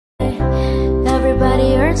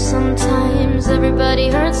hurts sometimes, everybody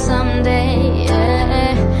hurts someday,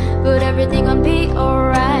 yeah. But everything gon' be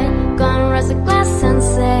alright. Gonna raise a glass and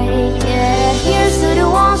say, yeah. Here's to the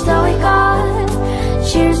ones that we got.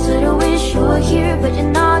 Cheers to the wish you were here, but you're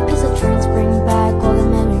not. Cause the trains bring back all the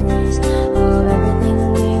memories of everything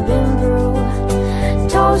we've been through.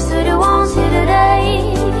 Toast to the ones here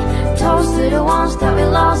today. Toast to the ones that we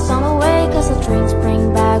lost on the way. Cause the trains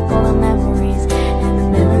bring back all the memories, and the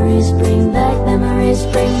memories bring back you.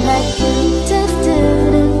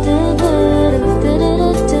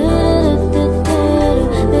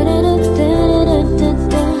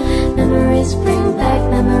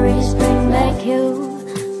 Memories bring back you.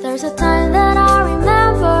 There's a time that I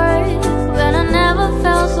remember when I never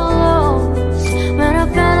felt so lost. When I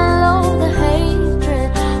felt alone, the hatred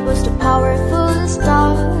was too powerful to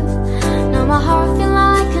stop. Now my heart feels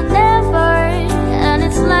like a never, and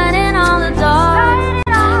it's lighting on the dark.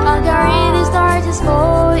 I'll carry these torches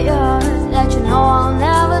for you, that you know I'll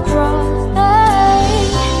never drop. Hey.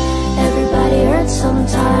 Everybody hurts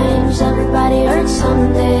sometimes, everybody hurts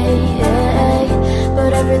someday, yeah.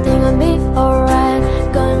 But everything will be alright.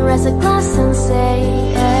 Gonna raise a glass and say,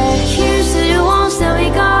 yeah. Cheers to the ones that we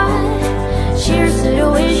got. Cheers to the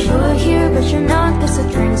wish you were here, but you're not. Cause the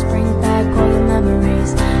drinks bring back all the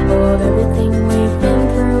memories of everything we've been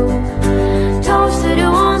through. Toast to the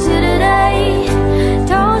ones here today.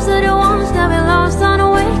 Toast to the ones that we lost on the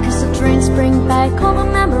way. Cause the drinks bring back all the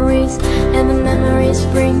memories, and the memories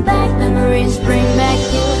bring back you.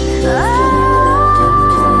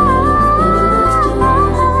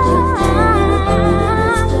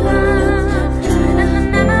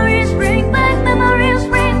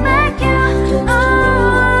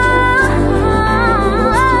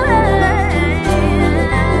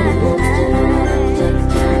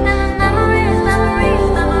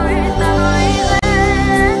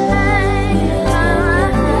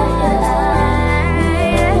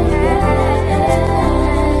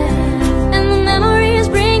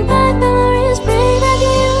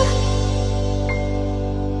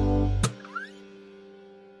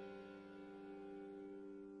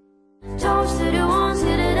 Toast to the ones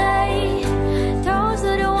here today. Toast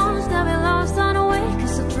to the ones that we lost on the way.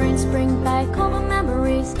 Cause the drinks bring back all the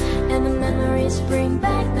memories, and the memories bring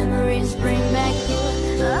back you.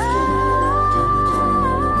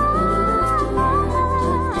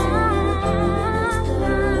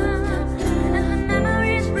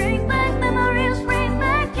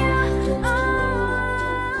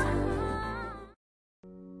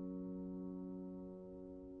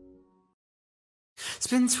 It's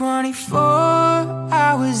been 24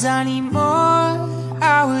 hours, I need more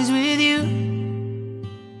hours with you.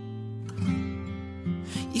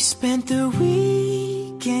 You spent the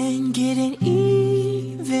weekend getting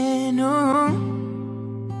even, oh.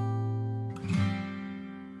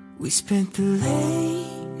 We spent the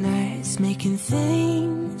late nights making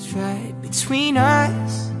things right between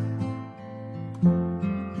us.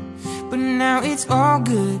 But now it's all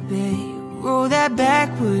good, babe. Roll that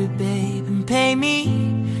backward, babe, and pay me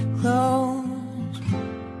close.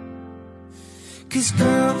 Cause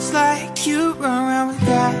girls like you run around with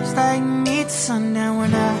guys like me till sundown.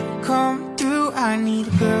 When I come through, I need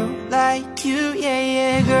a girl like you, yeah,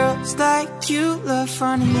 yeah. Girls like you love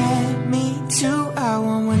fun, and yeah, me too. I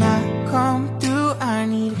want when I come through, I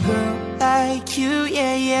need a girl like you,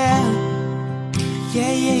 yeah, yeah.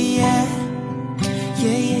 Yeah, yeah, yeah.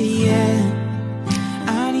 Yeah, yeah, yeah.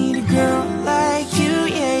 I need a girl like you,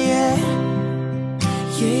 yeah, yeah.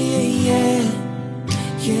 Yeah, yeah, yeah.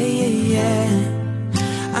 Yeah, yeah, yeah.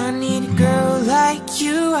 I need a girl like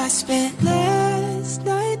you. I spent last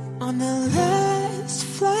night on the last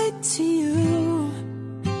flight to you.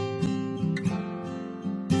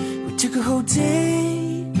 We took a whole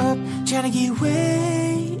day up, trying to get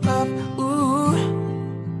way up, ooh.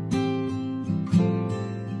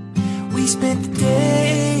 We spent the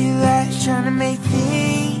daylight trying to make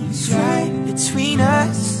things right between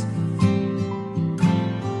us.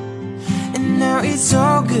 And now it's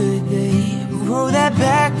all good, babe. Roll that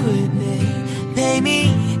backward, babe. Pay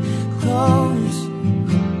me close.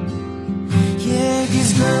 Yeah,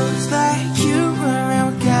 cause girls like you run around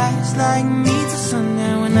with guys like me till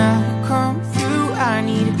sundown. When I come through, I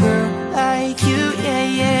need a girl like you, yeah,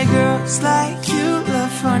 yeah. Girls like you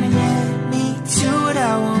love fun, and yeah, me too. What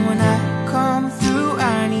I want when I come through,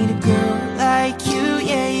 I need a girl like you,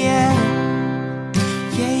 yeah, yeah.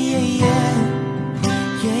 Yeah, yeah, yeah.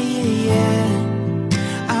 Yeah, yeah, yeah.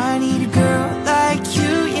 I need a girl like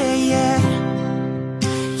you, yeah, yeah.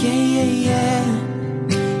 Yeah, yeah, yeah.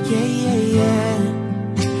 Yeah, yeah, yeah.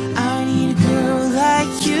 I need a girl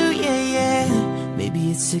like you, yeah, yeah.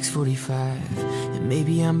 6:45, and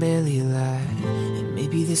maybe I'm barely alive, and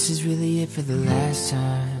maybe this is really it for the last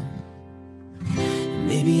time. And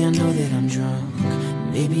maybe I know that I'm drunk,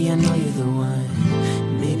 maybe I know you're the one,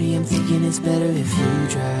 maybe I'm thinking it's better if you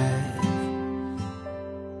drive.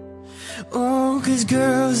 Oh, 'cause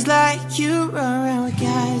girls like you run around with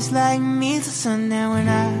guys like me till sundown. When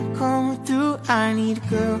I come through, I need a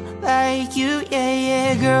girl like you, yeah,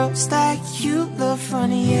 yeah. Girls like you love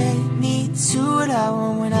funny, yeah, me too. What I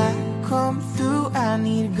want when I come through, I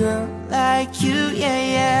need a girl like you, yeah,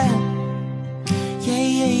 yeah. Yeah,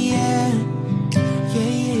 yeah, yeah,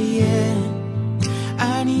 yeah, yeah, yeah.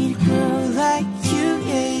 I need a girl like you,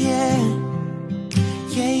 yeah, yeah.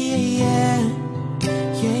 Yeah, yeah, yeah,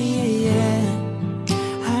 yeah, yeah, yeah.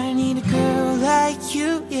 I need a girl like you,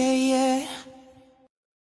 yeah, yeah.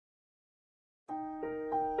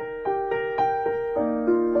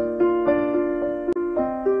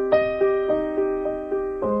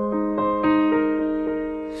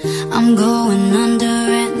 I'm going under,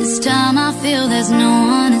 and this time I feel there's no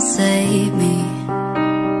one to save me.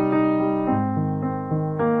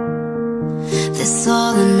 This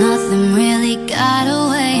all or nothing really got a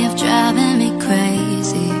way of driving me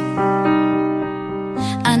crazy.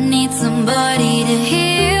 I need somebody to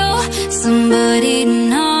heal, somebody to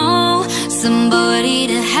know, somebody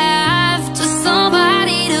to have, just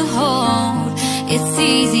somebody to hold. It's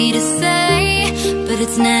easy to say, but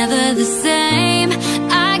it's never the same.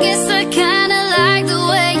 I guess I kinda like the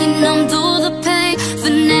way you numb through the pain.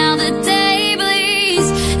 For now the day bleeds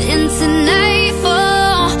into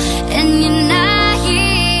nightfall, and you're not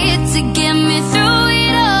here to get me through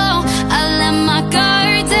it all. I let my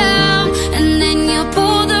guard down, and then you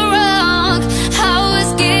pulled the rug. I was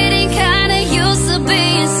getting kinda used to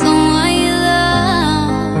being someone you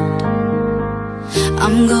loved.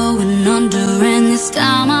 I'm going under, and this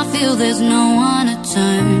time I feel there's no one to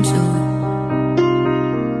turn to.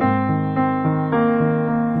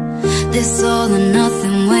 This all or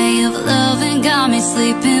nothing way of loving got me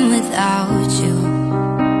sleeping without you.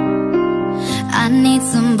 I need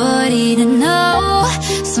somebody to know,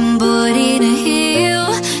 somebody to heal,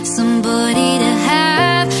 somebody to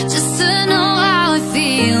have, just to know how it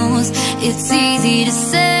feels. It's easy to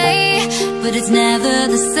say, but it's never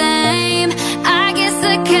the same. I guess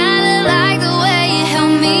I kinda like the way you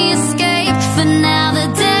help me escape. For now the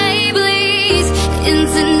day bleeds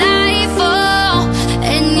into nightfall,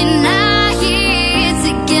 and you're not here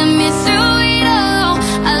to get me through it all.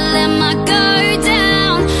 I let my guard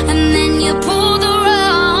down, and then you pulled the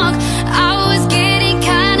rug. I was getting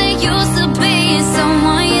kinda used to being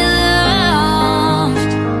someone you loved,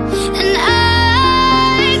 and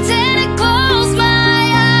I tend to close my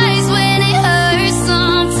eyes when it hurts.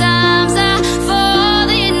 Sometimes I fall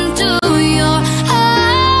into your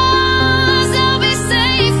arms. I'll be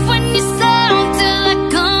safe when you're sound till I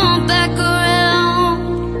come back around.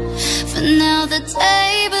 For now the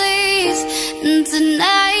day bleeds into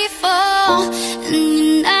nightfall, and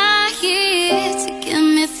you're not here to get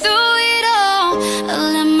me through it all. I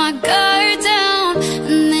let my guard down,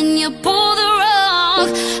 and then you pulled the rug.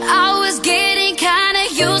 I was getting kinda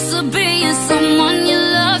used to being someone you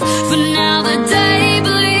loved. For now the day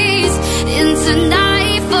bleeds into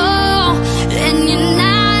nightfall, and you're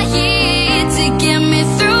not here to get me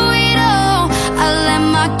through it all. I let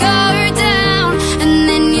my guard down, and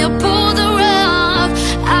then you pulled the rug.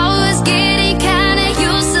 I was getting kinda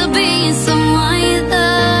used to being someone you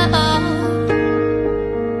loved.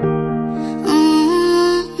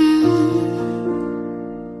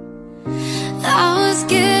 I was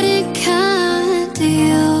getting kinda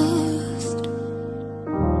used.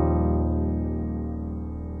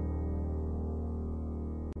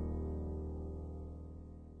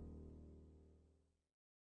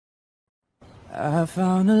 I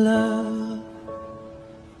found a love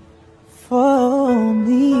for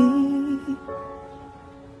me.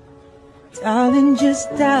 Darling, just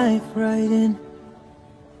dive right in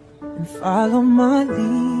and follow my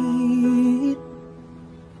lead.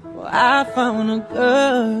 Well, I found a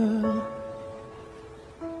girl,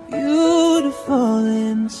 beautiful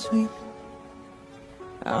and sweet.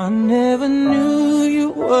 I never knew you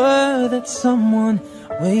were that someone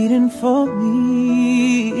waiting for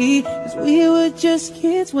me. 'Cause we were just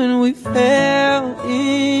kids when we fell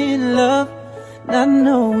in love, not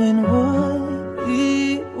knowing what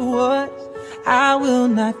it was. I will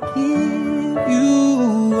not give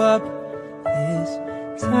you up this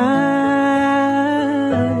time,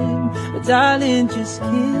 but darling, just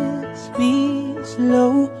kiss me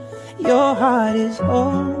slow. Your heart is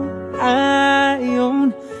all I own,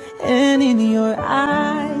 and in your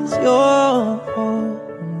eyes you're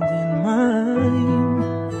holding mine.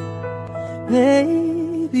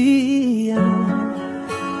 Baby, I'm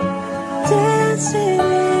dancing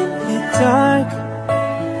in the dark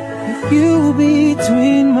with you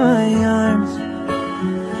between my arms,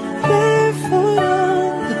 barefoot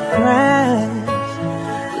on the grass,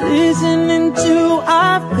 listening to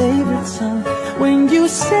our favorite song. When you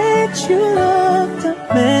said you looked a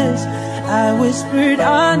mess, I whispered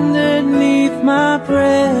underneath my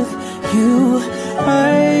breath. You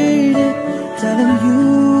heard it, telling you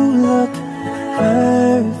look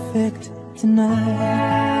perfect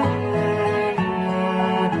tonight.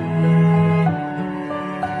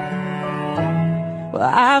 Well,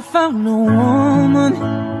 I found a woman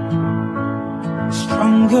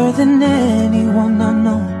stronger than anyone I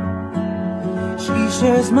know. She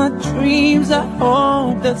shares my dreams. I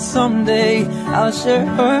hope that someday I'll share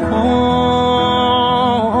her home.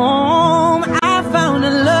 I found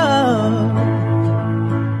a love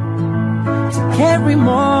to carry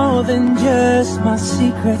more than just my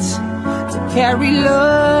secrets, to carry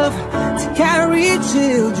love, to carry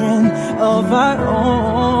children of our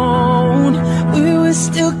own. We were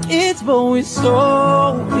still kids, but we're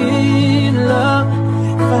so in love,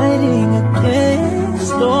 fighting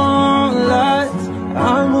against all odds.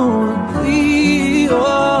 I know we'll be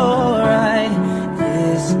alright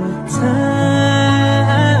this time.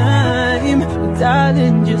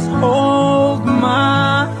 Darling, just hold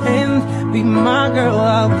my hand, be my girl,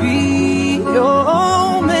 I'll be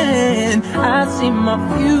your man. I see my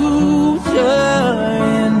future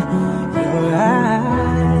in your eyes.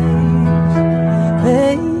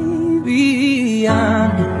 Baby,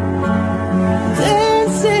 I'm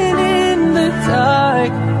dancing in the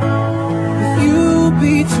dark with you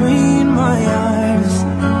between my arms,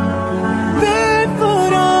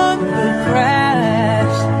 barefoot on the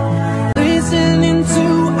grass, listening to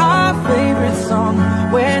our favorite song.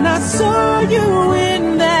 When I saw you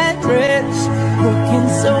in that dress, looking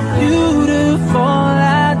so beautiful,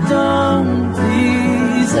 I don't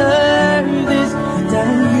deserve this.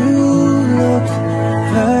 Darling, you look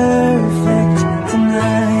perfect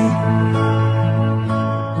tonight.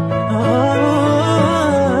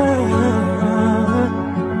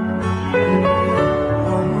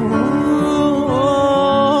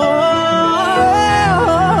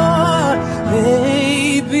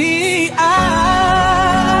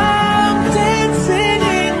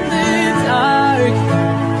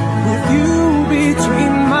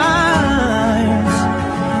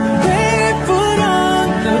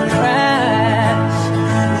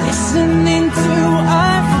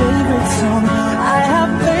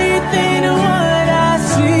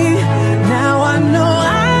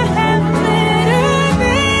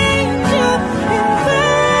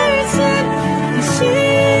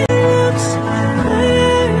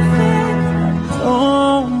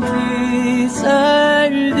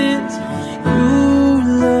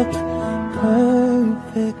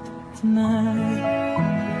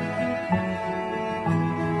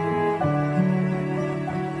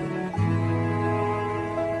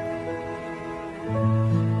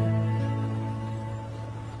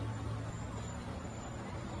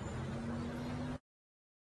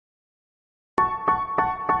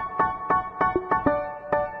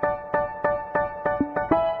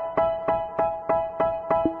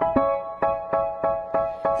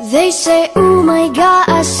 They say, oh my God,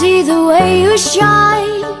 I see the way you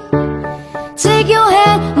shine. Take your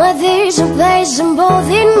hand, my days and place them both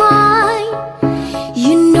in mine.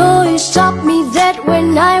 You know you stopped me dead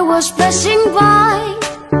when I was passing by.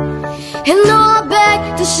 And now I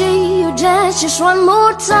beg to see you dance just one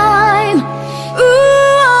more time.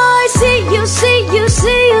 Ooh, I see you, see you,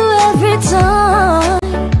 see you every time.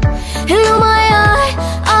 And oh my,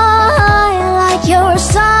 I like your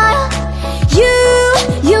style.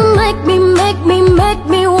 You make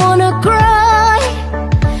me wanna cry.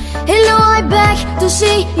 And now I beg to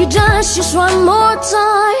see you dance just one more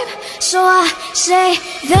time. So I say,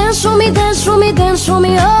 dance for me, dance for me, dance for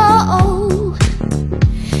me, oh.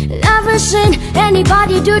 Never seen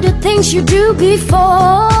anybody do the things you do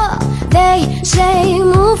before. They say,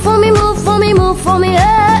 move for me, move for me, move for me,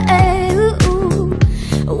 hey, ooh.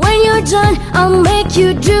 When you're done, I'll make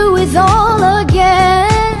you do it all again.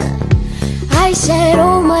 I said,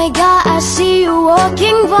 oh my God, I see you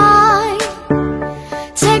walking by.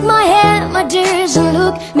 Take my hand, my dears, and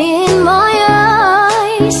look me in my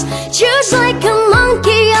eyes. Just like a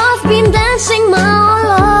monkey, I've been dancing my whole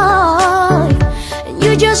life. And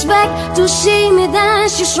you just beg to see me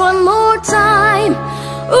dance just one more time.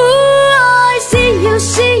 Ooh, I see you,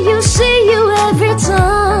 see you, see you every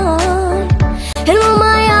time. And oh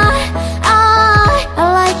my, I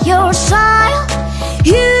like your style.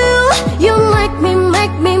 You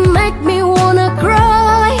make me want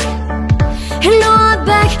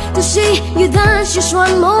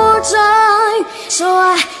So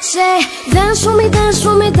I say, dance for me, dance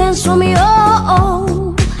for me, dance for me,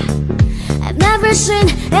 oh. I've never seen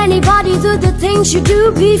anybody do the things you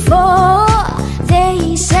do before.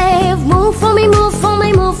 They say, move for me, move for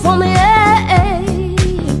me, move for me, hey.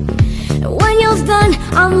 When you're done,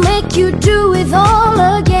 I'll make you do it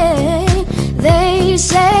all again. They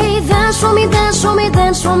say, dance for me, dance for me,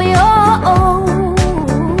 dance for me, oh.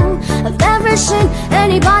 I've never seen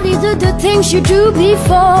anybody do the things you do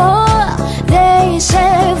before. They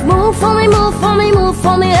say, move for me, move for me, move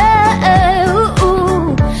for me, hey.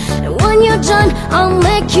 And when you're done, I'll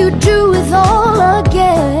make you do it all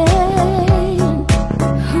again.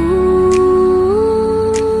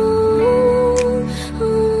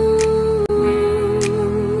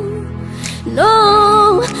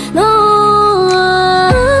 No, no,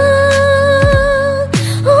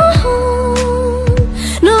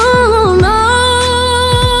 no, no,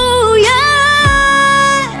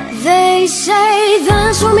 yeah. They say,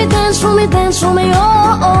 dance for me, dance for me, dance for me,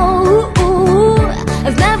 oh.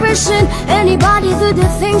 I've never seen anybody do the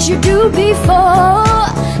things you do before.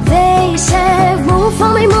 They say, move for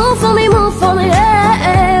me, move for me, move for me, yeah.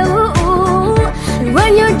 And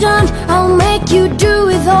when you're done, I'll make you do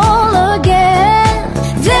it all again.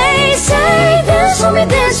 They say, dance for me,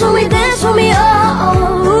 dance for me, dance for me,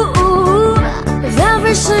 oh. I've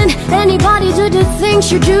never seen anybody do the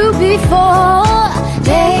things you do before.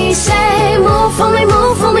 They say, move for me,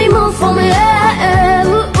 move for me, move for me, yeah.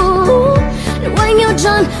 And when you're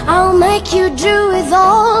done, I'll make you do it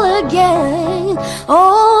all again,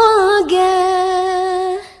 all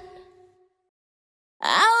again.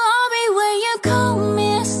 I love it when you call me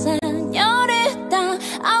señorita.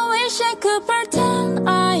 I wish I could pretend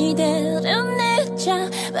I didn't need ya,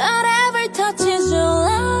 but every touch is your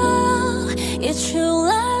love, it's true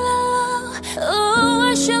love. Ooh,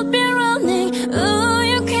 I should be running. Ooh,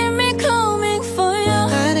 you keep me coming for you.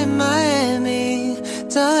 Night in Miami,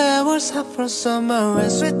 the air was hot from summer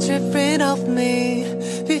and sweet dripping off me.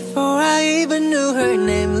 Before I even knew her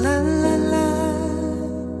name, la la la.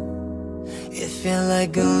 It felt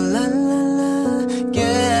like a la la la,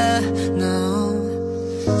 yeah, no.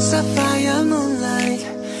 Sapphire moonlight,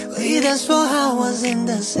 we danced for hours in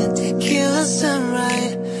the sun, tequila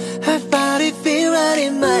sunrise. Her body feel right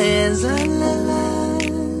in my hands, la la la.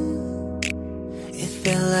 It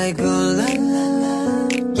felt like a la la la,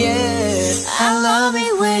 yeah. I love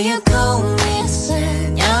it when you call me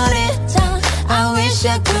señorita. I wish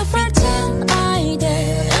I could pretend I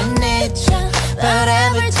didn't need ya, but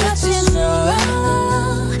every touch is your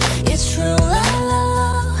love, it's true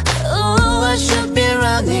love. Ooh, I should be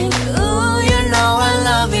running. Ooh, you know I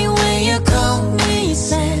love it when you call me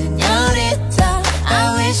señorita. I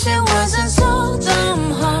wish it wasn't so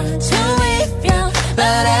damn hard to leave ya,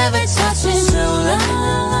 but every touch is true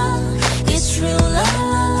love, it's true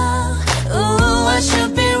love. Ooh, I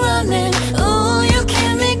should be running. Ooh, you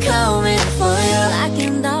keep me coming for you. Like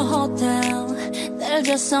in the hotel, there's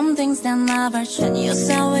just some things that never change. You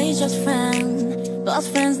say we just friends, but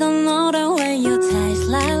friends don't know the way you taste,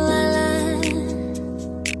 la la la.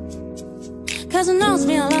 Cause it knows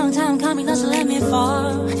me a long time coming, doesn't let me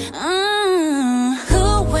fall. Who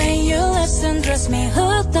when you listen, dress me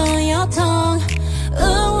hooked on your tongue.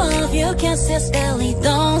 Ooh, love you can't sit still,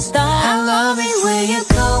 don't stop. I love it when you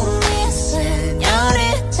call me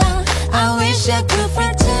señorita. I wish I could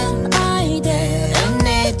pretend I didn't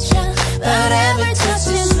need ya, but every touch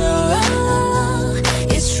is true love,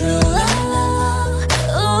 it's true love.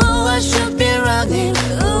 Ooh, I should be running.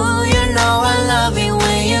 Ooh, you know I love it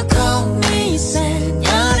when you call me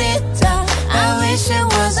señorita. I wish it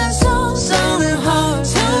wasn't so damn hard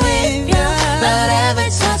to leave ya, but every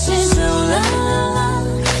touch is true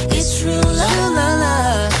love, it's true love.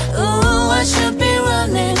 Ooh, I should be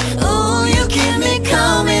running. Ooh, you keep me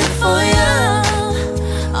coming for ya.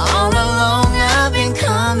 All along I've been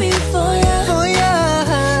coming for ya, for ya.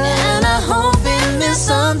 And I hope it means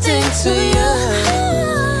something to you.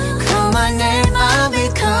 Call my name, I'll be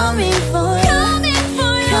coming for ya, coming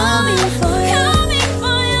for ya, coming for ya, coming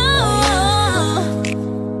for ya,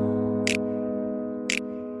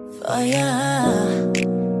 for ya.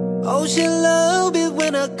 Oh, she love it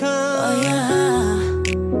when I come, Oh yeah.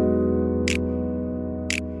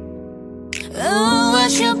 Ooh, I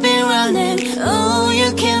should be running. Ooh, you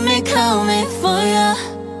keep me coming for ya.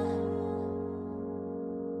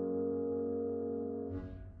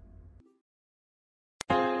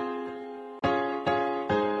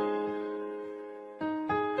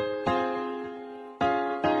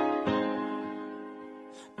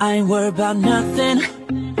 I ain't worried about nothing,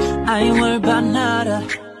 I ain't worried about nada.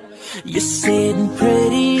 You're sitting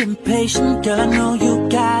pretty impatient, girl, I know you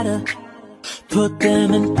gotta put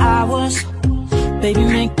them in hours. Baby,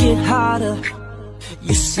 make it harder.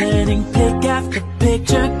 You're sending pic after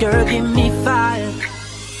picture, girl, give me fire.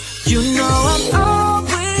 You know I'm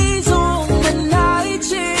always on the night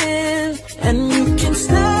shift, and you can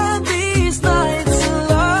stand these nights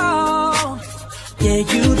alone. Yeah,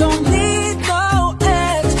 you don't need no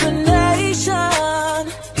explanation,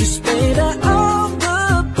 just baby, I'm the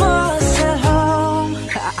boss at home.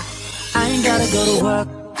 I ain't gotta go to work,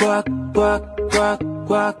 work, work, work,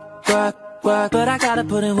 work, work, work, but I gotta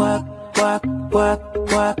put in work, work, work,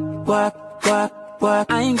 work, work, work, work.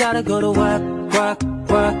 I ain't gotta go to work, work,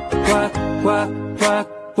 work, work, work, work,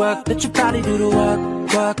 work. Let your body do the work,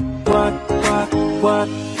 work, work, work, work,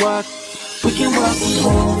 work. We can work from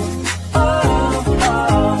home, oh,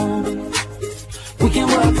 oh. We can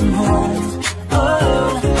work from home,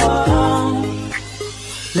 oh, oh.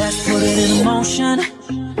 Let's put it in motion,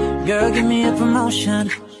 girl, give me a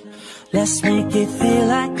promotion. Let's make it feel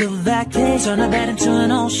like a vacation, turn a bed into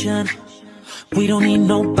an ocean. We don't need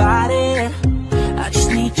nobody, I just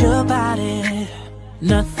need your body.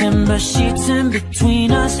 Nothing but sheets in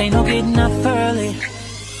between us, ain't no getting up early.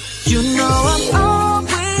 You know I'm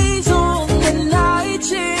always on the night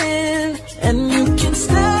shift, and you can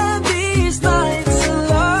stand these nights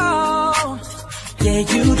alone. Yeah,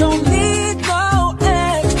 you don't need no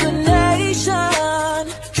explanation,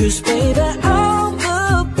 'cause baby, I'm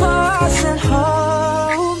the boss at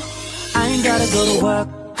home. I ain't gotta go to work,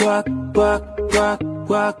 work, work, work,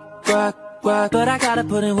 work, work, work, but I gotta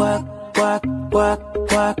put in work, work, work,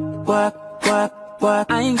 work, work, work, work.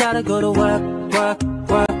 I ain't gotta go to work, work,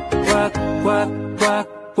 work, work, work, work,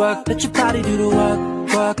 work. Let your body do the work,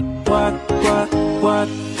 work, work, work, work,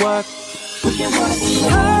 work. We can work from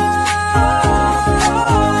home.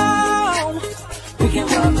 We can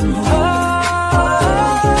work from home.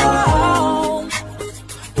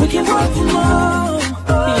 We can work from home.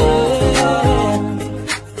 Yeah.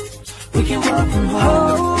 We can work from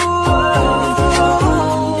home.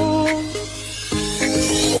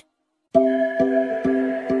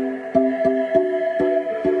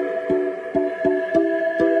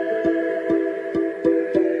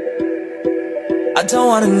 I don't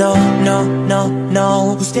wanna know, no, no,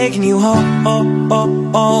 no, who's taking you home, oh, oh,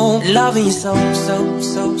 oh. Loving you so, so,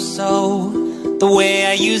 so, so, the way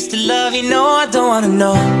I used to love you. No, I don't wanna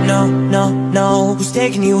know, no, no, no, who's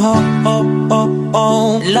taking you home, oh, oh,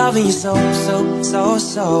 oh. Loving you so, so, so,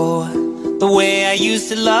 so, the way I used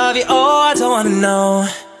to love you. Oh, I don't wanna know.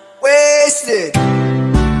 Wasted.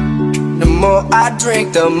 The more I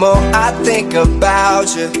drink, the more I think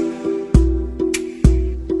about you.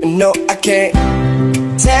 No, I can't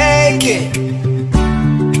take it.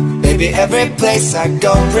 Baby, every place I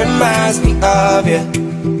go reminds me of you.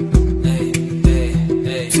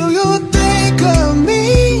 Do you think of me,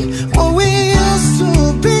 what we used to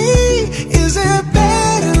be? Is it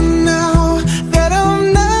better now that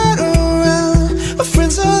I'm not around? My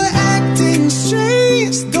friends are acting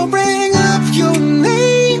strange, don't bring up your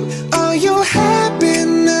name. Are you happy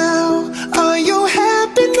now? Are you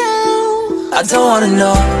happy now? I don't wanna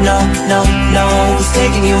know, no, no, no, who's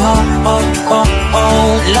taking you home, oh, oh, oh.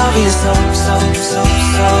 Loving you so, so, so,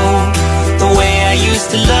 so, the way I used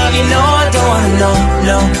to love you. No, I don't wanna know,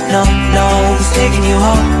 no, no, no, who's taking you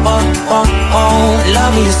home, oh, oh, oh.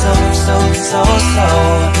 Loving you so, so, so, so,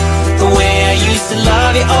 the way I used to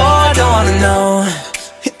love you. Oh, I don't wanna know.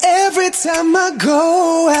 Every time I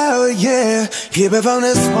go out, yeah, hear it from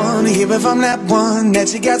this one, hear it from that one,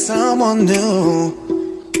 that you got someone new.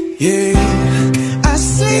 Yeah, I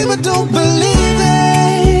see but don't believe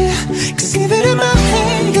it, 'cause even in my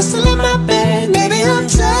head, you're still in my bed. Maybe I'm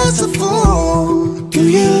just a fool. Do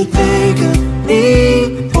you think of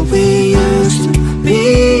me, what we used to be?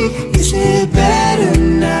 Is it better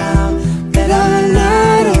now that I'm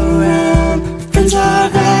not around? Friends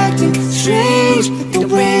are acting strange, don't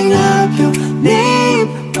bring up your name.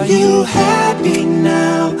 Are you happy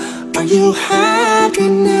now? Are you happy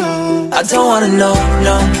now? I don't wanna know,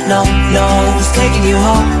 no, no, no, who's taking you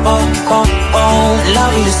home, oh, oh, oh.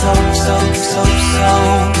 Loving you so, so, so, so,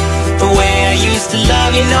 the way I used to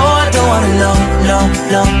love you. No, I don't wanna know, no,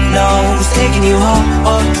 no, no, who's taking you home,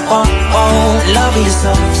 oh, oh, oh. Loving you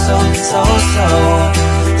so, so, so, so,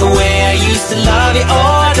 the way I used to love you.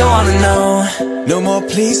 Oh, I don't wanna know. No more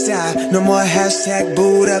please stop, no more hashtag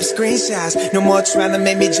booed up screenshots. No more trying to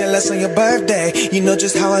make me jealous on your birthday. You know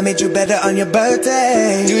just how I made you better on your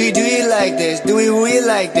birthday. Do you like this? Do we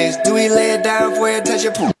like this? Do we lay it down for you, touch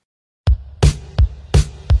your poop?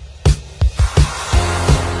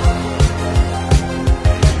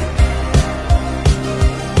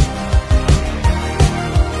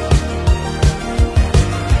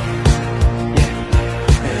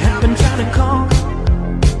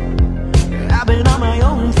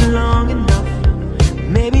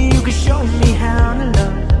 could show me how to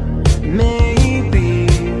love. Maybe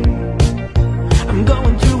I'm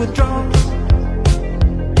going through withdrawals.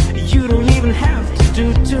 You don't even have to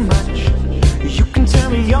do too much. You can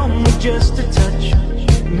turn me on with just a touch,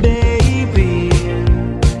 baby.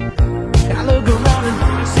 I look around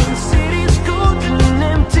and see the city's cold and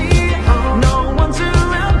empty. No one's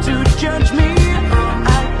around to judge me.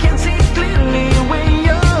 I can see clearly when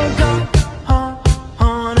you're gone.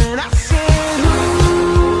 And I said,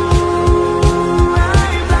 ooh,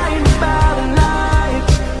 I'm blinded by the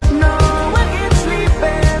lights. No, I can't sleep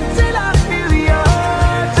until I feel your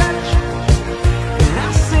touch. And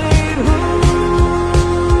I said, ooh,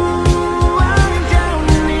 I'm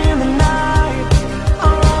drowning in the night.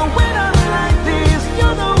 Oh, when I'm like this,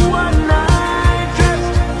 you're the one I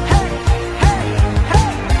trust. Hey, hey,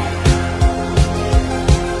 hey.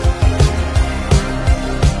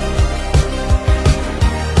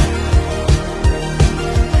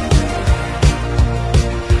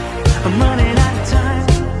 I'm running out of time,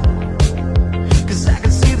 'cause I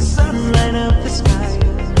can see the sun light up the sky.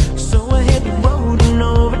 So I hit the road in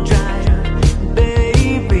overdrive,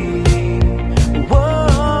 baby. Whoa,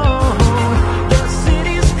 the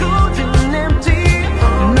city's cold and empty.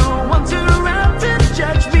 No one's around to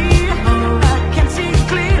judge me. I can see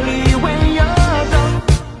clearly when you're gone.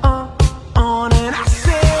 And I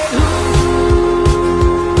said, ooh,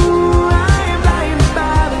 I'm blinded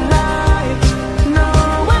by the lights. No,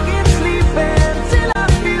 I can't sleep until I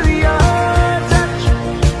feel your touch.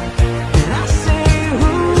 And I say,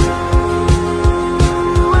 ooh,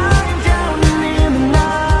 I'm drowning in the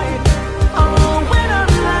night. Oh, when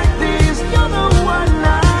I'm like this, you're the one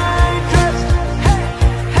I trust. Hey,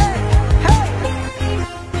 hey, hey.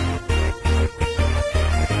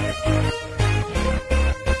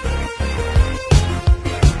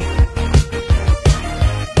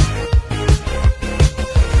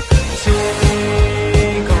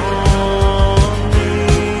 Take on me,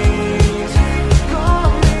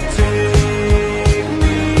 take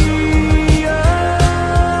me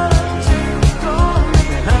up, take on me.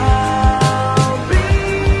 I'll be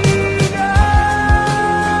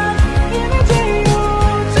gone in a day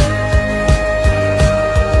or two.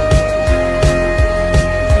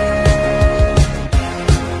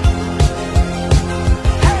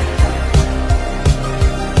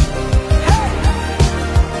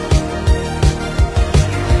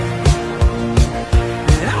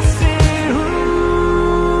 And I said,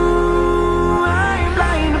 ooh, I'm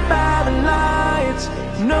blinded by the lights.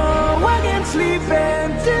 No, I can't sleep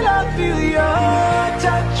until I feel your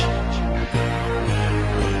touch.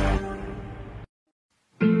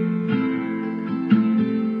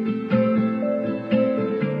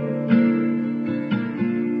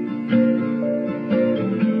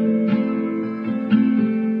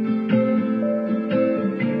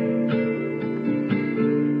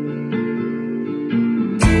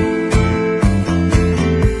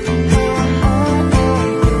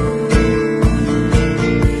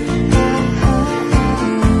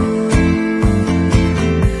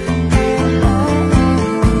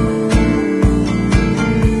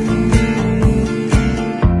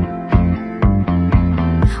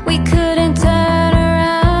 We couldn't turn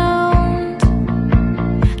around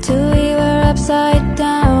till we were upside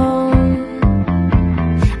down.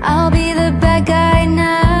 I'll be the bad guy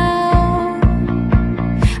now,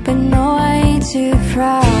 but no, I ain't too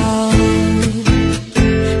proud.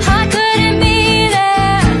 I couldn't be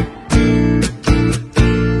there,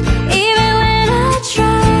 even when I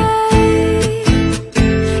tried.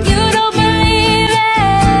 You don't believe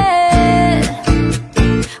it.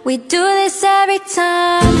 We do this every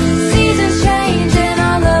time. Seasons change and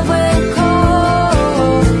our love will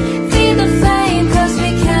cold. Feed the flame 'cause we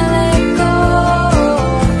can't let go.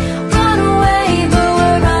 Run away, but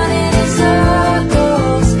we're running in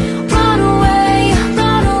circles. Run away,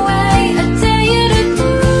 I dare you to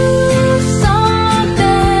do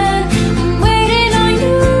something. I'm waiting on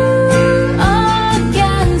you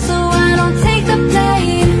again, so I don't take the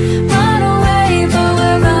blame. Run away, but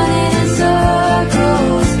we're running in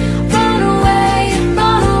circles. Run away,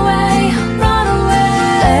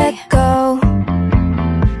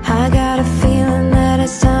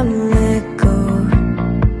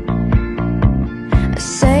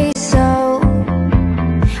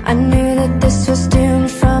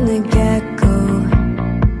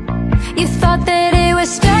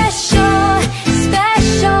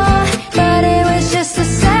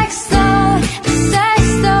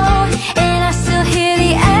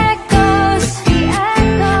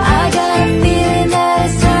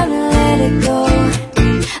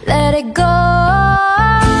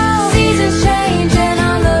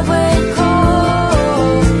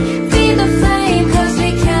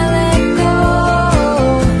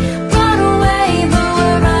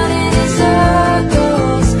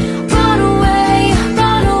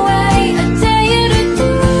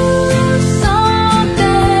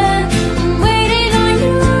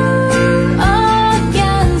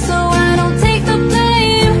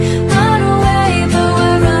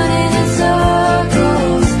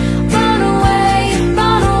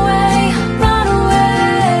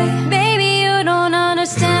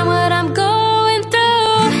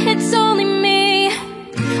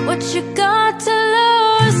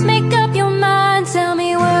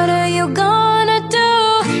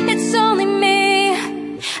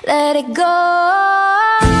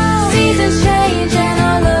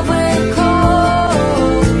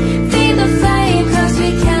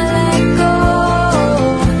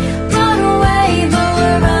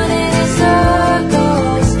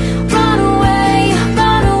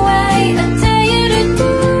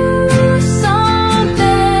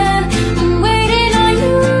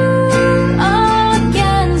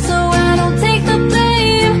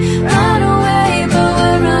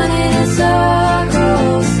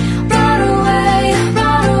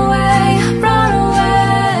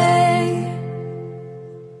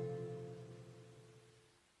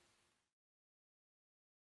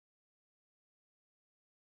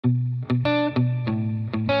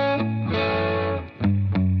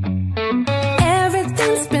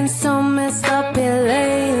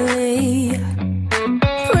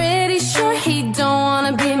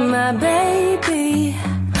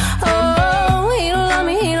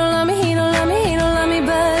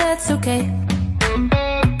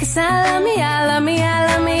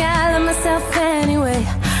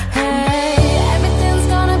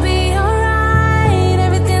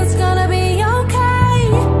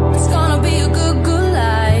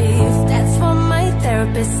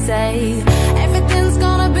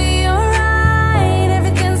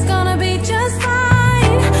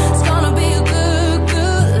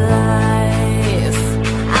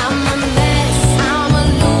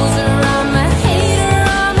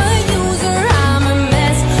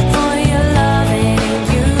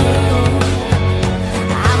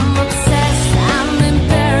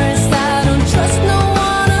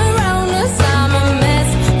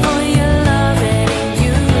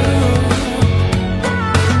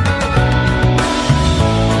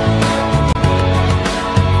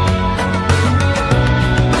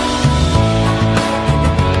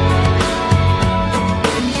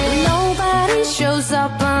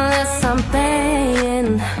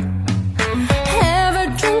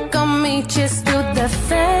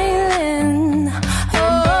 island.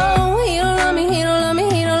 Oh, he don't love me, he don't love me,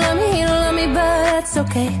 he don't love me, he don't love me, but that's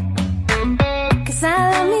okay. 'Cause I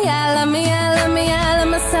love me, I love me, I love me, I love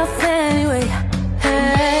myself anyway.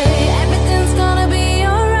 Hey, everything's gonna be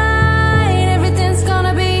alright, everything's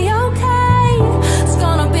gonna be okay. It's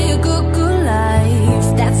gonna be a good, good life.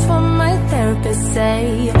 That's what my therapist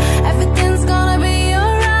say. Everything's gonna be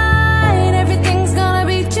alright, everything's gonna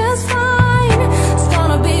be just fine. It's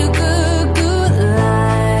gonna be a good, good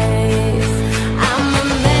life. I'm a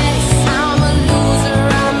mess, I'm a loser,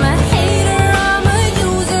 I'm a hater, I'm a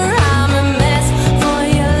user, I'm a mess for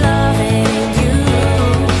your love, it ain't you.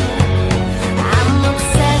 I'm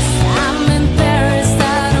obsessed, I'm embarrassed,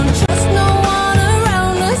 I don't trust no one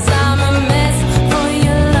around us. I'm a mess for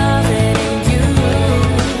your love, it ain't you.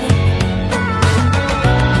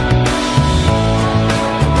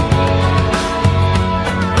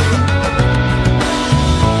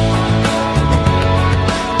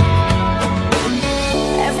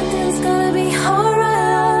 Everything's gonna be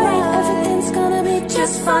alright, everything's gonna be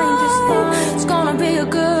just fine, just fine. It's gonna be a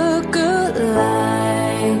good, good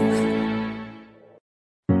life.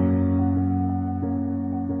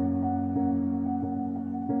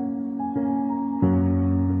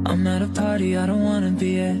 I'm at a party I don't wanna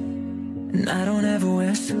be at, and I don't ever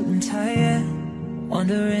wear a suit and tie yet.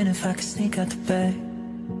 Wondering if I could sneak out the back.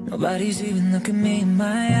 Nobody's even looking me in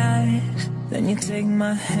my eyes. Then you take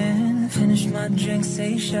my hand, finish my drink,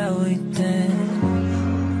 say shall we dance?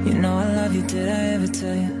 You know I love you, did I ever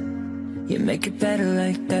tell you? You make it better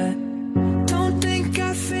like that. Don't think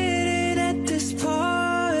I fit in at this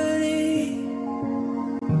party.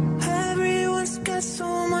 Everyone's got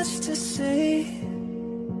so much to say.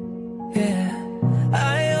 Yeah,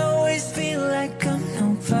 I always feel like I'm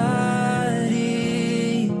nobody.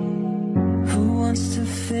 Who wants to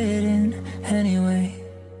fit in anyway?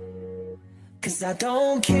 'Cause I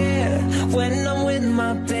don't care when I'm with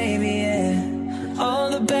my baby, yeah. All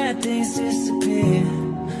the bad things disappear,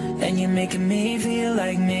 and you're making me feel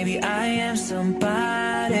like maybe I am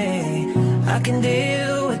somebody. I can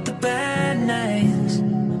deal with the bad nights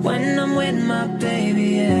when I'm with my baby,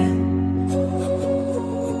 yeah.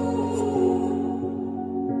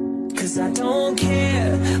 'Cause I don't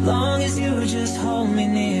care, long as you just hold me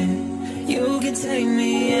near. You can take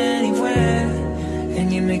me anywhere, and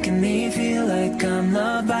you're making me feel like I'm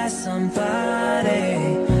loved by somebody.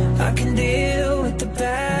 I can deal with the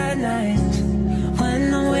bad nights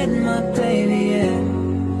when I'm with my baby, yeah.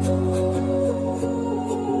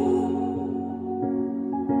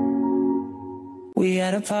 We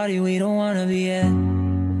at a party we don't wanna be at,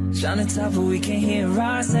 trying to talk but we can't hear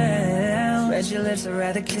ourselves. Read your lips, I'd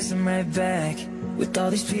rather kiss them right back. With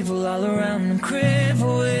all these people all around, I'm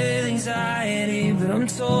crippled with anxiety, but I'm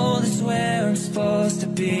told it's where I'm supposed to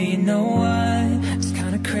be. You know what? It's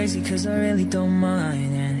kinda crazy 'cause I really don't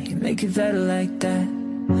mind, and you make it better like that.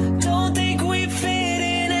 Don't think we fit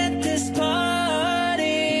in at this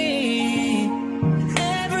party.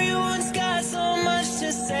 Everyone's got so much to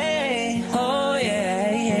say. Oh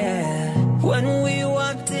yeah, yeah. When we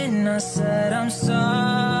walked in, I said I'm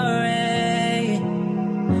sorry,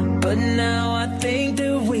 but now I think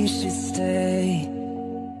that we should stay.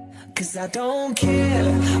 'Cause I don't care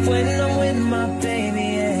when I'm with my baby,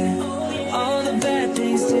 yeah. All the bad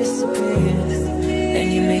things disappear, and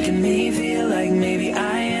you're making me feel like maybe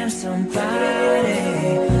I am somebody.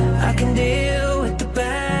 I can deal with the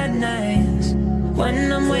bad nights when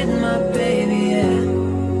I'm with my baby, yeah.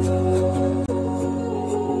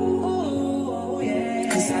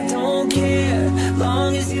 'Cause I don't care, long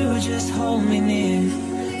as you just hold me near.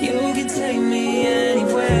 You can take me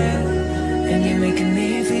anywhere, and you're making me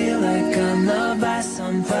feel like I'm loved by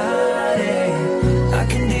somebody. I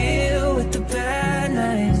can deal with the bad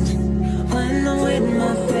nights when I'm with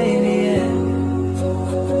my baby, yeah.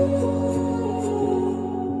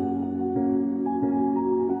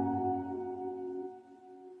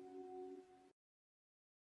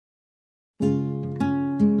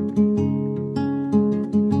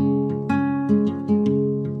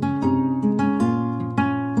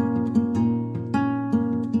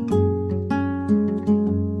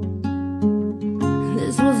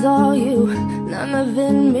 All you, none of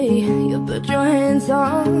it me. You put your hands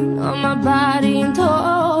on my body and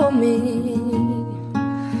told me.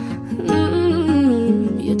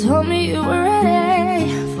 You told me you were ready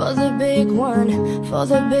for the big one, for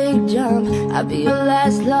the big jump. I'll be your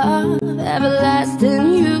last love, everlasting,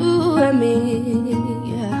 you and me.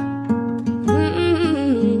 Yeah.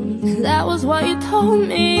 That was what you told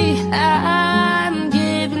me. I'm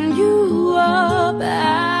giving you up,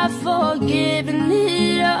 I've forgiven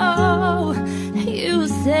it all. You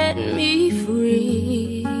set me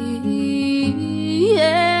free.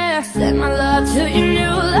 love to your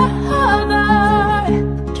new lover.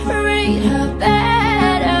 Treat her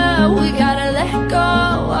better. We gotta let go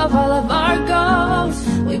of all of our goals.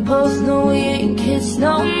 We both know we ain't kids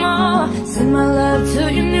no more. Send my love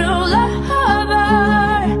to your new lover.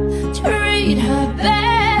 Treat her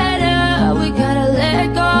better. We gotta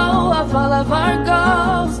let go of all of our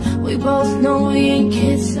goals. We both know we ain't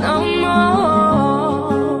kids no more.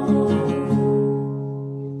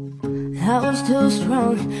 I was too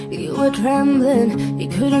strong, you were trembling. You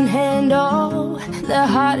couldn't handle the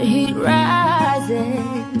hot heat rising.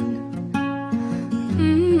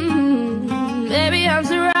 Baby, I'm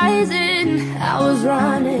rising. I was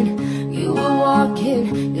running, you were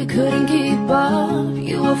walking. You couldn't keep up,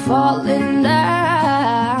 you were falling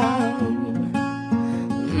down.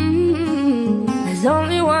 There's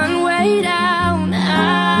only one way down.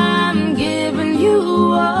 I'm giving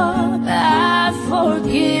you up. I've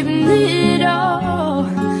forgiven it all.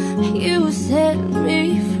 You set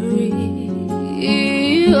me free.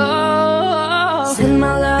 Oh. Send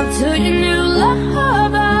my love to your new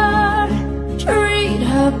lover. Treat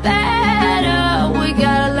her better. We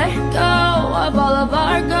gotta let go of all of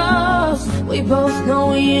our goals. We both know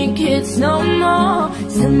we ain't kids no more.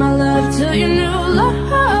 Send my love to your new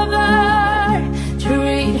lover.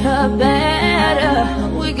 Treat her better.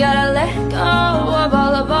 We gotta let go of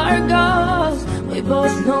all of our goals. We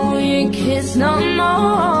both know we ain't kids no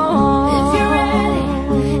more. If you're ready,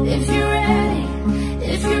 if you're ready,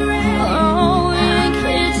 if you're ready, oh, we ain't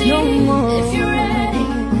kids no more. If you're ready,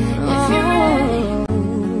 if you're ready,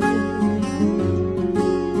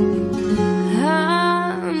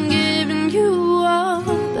 I'm giving you up.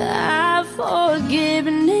 I've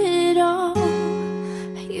forgiven it all.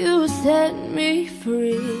 You set me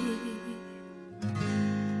free.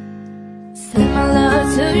 Send my love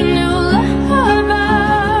to your new lover.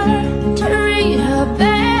 Treat her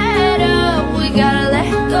better. We gotta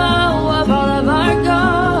let go of all of our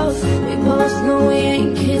goals. We both know we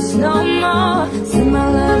ain't kids no more. Send my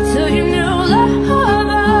love to your new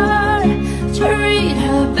lover. Treat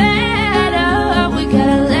her better. We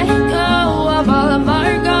gotta let go of all of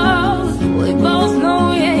our goals. We both know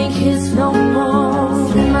we ain't kids no more.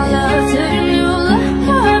 Send my love to your new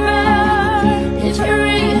lover.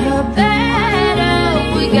 Treat her better.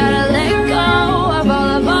 We gotta let go of all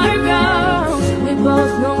of our goals. We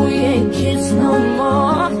both know we ain't kids no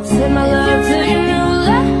more. Send my love to your new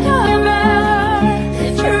lover.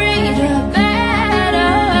 Treat her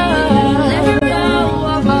better. Let go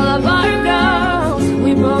of all of our goals.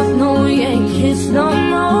 We both know we ain't kids no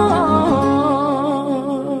more.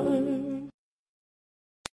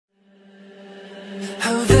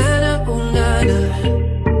 Havana, ooh, nana.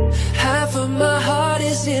 Half of my heart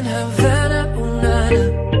is in Havana, ooh, nana.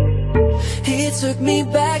 He took me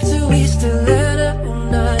back to East Atlanta, ooh,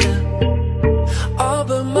 nana. Oh,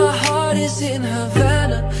 but my heart is in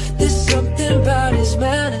Havana. There's something about his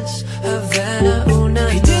manners, Havana, ooh, nana.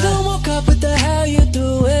 He didn't walk up, what the hell you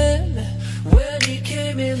doing? When he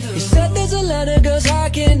came in the room, he said there's a lot of girls I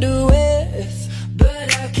can do with,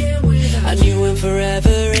 but I can't win. I knew him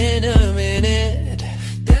forever in a minute.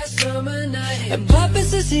 That summer night, and Papa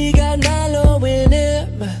says he got Nilo in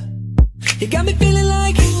him. He got me feeling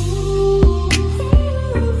like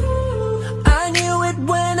I knew it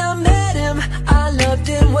when I met him. I loved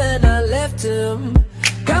him when I left him.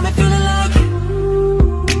 Got me feeling like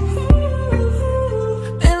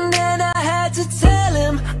and then I had to tell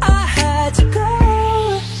him I had to go.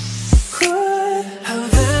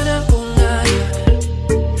 Havana, ooh, nana.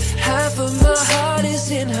 Half of my heart is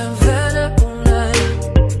in Havana, ooh, nana.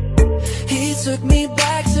 He took me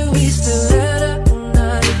back to East Atlanta, ooh,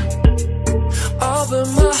 nana. Oh, but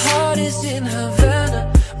my heart is in Havana.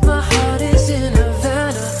 My heart is in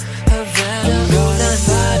Havana, Havana. I'm gonna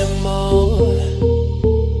fight them all.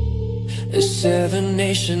 The Seven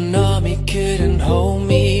Nation Army couldn't hold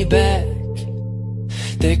me back.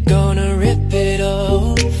 They're gonna rip it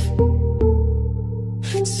off,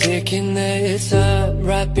 sticking their top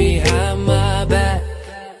right behind my back.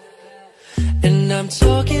 And I'm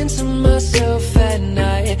talking to myself at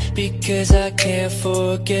night because I can't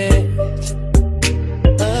forget.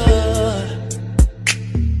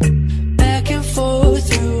 Back and forth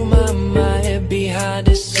through my mind behind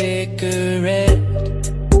a cigarette.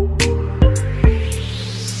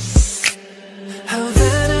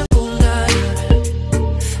 Havana, ooh, nana.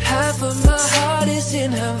 Half of my heart is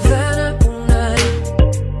in Havana, ooh, nana.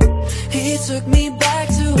 He took me back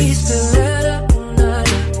to East Atlanta, ooh,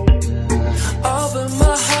 nana. Oh, but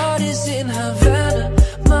my heart is in Havana.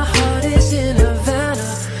 My heart is in Havana,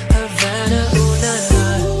 Havana, ooh, nana.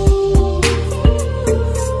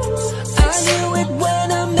 I knew it when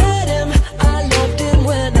I met him. I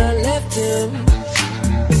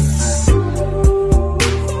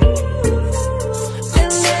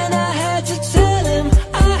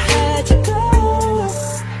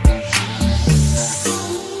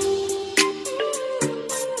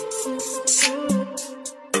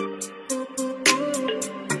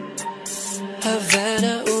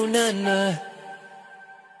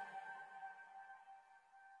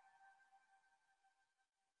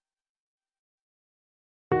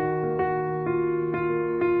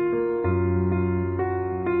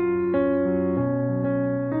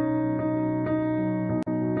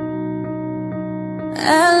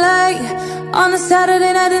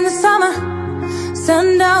Saturday night in the summer,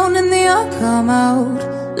 sundown and the all come out.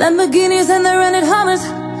 Lamborghinis and the rented Hummers.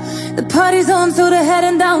 The party's on, so they're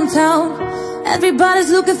heading downtown. Everybody's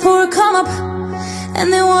looking for a come up,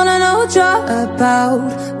 and they wanna know what you're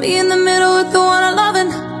about. Me in the middle with the one I'm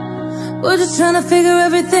loving. We're just trying to figure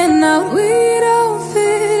everything out. We don't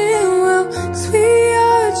fit in well, 'cause we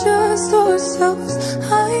are just ourselves.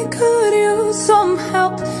 I could use some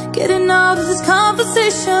help getting out of this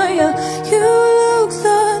conversation, yeah. You look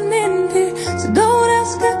stunning in here, so don't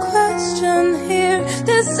ask that question here.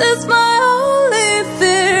 This is my only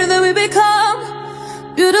fear, that we become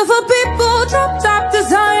beautiful people, drop top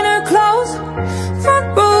designer clothes, front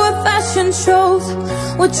row at fashion shows.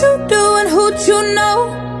 What you do and who you know,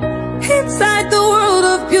 inside the world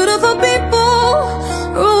of beautiful people,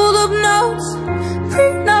 rolled up notes,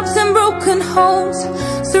 prenups and broken homes,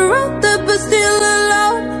 surrounded but still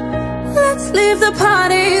alone. Let's leave the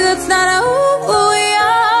party, that's not who we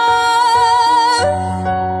are.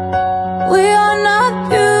 We are not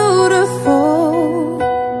beautiful,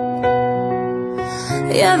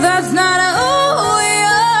 yeah, that's not who we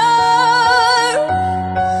are.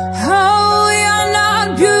 Oh, we are not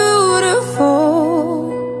beautiful.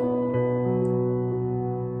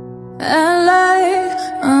 And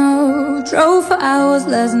drove for hours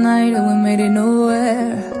last night and we made it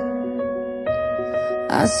nowhere.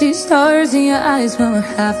 I see stars in your eyes when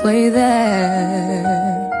we're halfway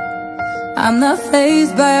there. I'm not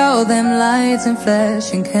fazed by all them lights and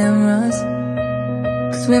flashing cameras,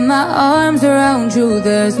 'cause with my arms around you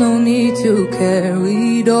there's no need to care.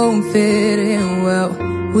 We don't fit in well,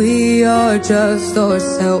 we are just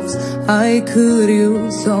ourselves. I could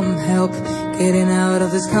use some help getting out of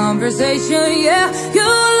this conversation, yeah. You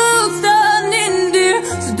look stunning, dear,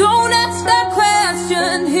 so don't ask that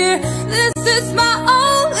question here. This is my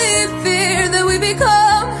only fear, that we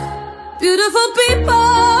become beautiful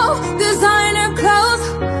people, designer clothes,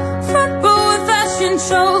 front row of fashion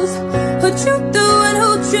shows. What you do and who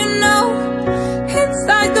you know,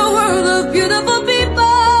 inside the world of beautiful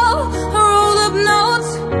people, roll up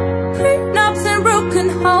notes, prenups and broken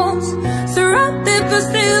homes, surrounded but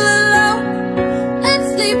still alone. Let's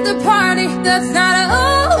leave the party, that's not who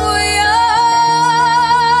we are.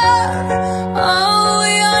 Oh,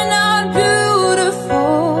 we are not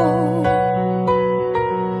beautiful,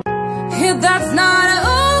 yeah, that's not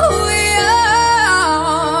who we are.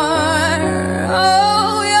 Oh,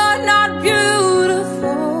 we are not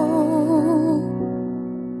beautiful.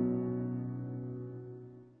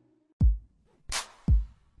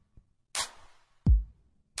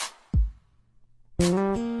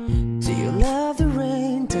 Do you love the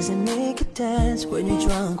rain? Does it make you dance when you're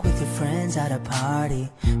drunk with your friends at a party?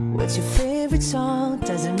 What's your favorite song?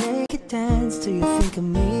 Does it make you dance? Do you think of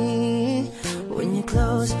me? When you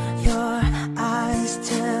close your eyes,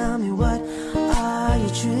 tell me, what are you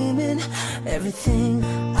dreaming? Everything,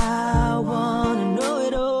 I wanna know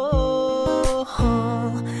it all.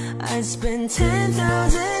 I'd spend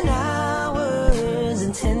 10,000 hours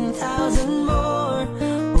and 10,000 more.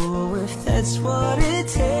 Oh, if that's what it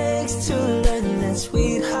takes to learn that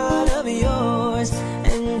sweet heart of yours.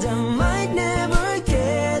 And I might never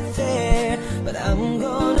get there, but I'm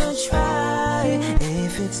gonna try.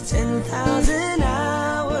 If it's 10,000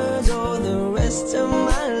 hours or the rest of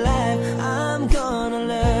my life, I'm gonna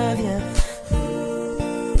love you.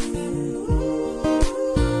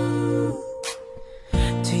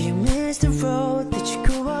 Do you miss the road that you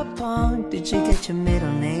grew up on? Did you get your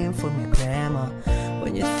middle name from your grandma?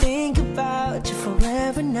 When you think about you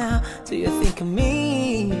forever now, do you think of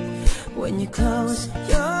me? When you close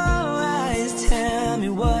your eyes, tell me,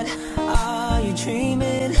 what are you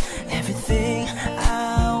dreaming? Everything,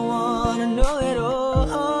 I wanna know it all.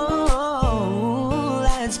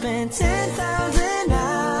 I'd spend 10,000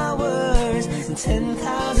 hours and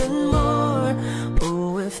 10,000 more.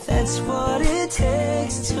 Oh, if that's what it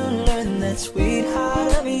takes to learn that sweet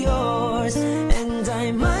heart of yours. And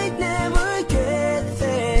I might never get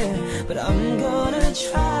there, but I'm gonna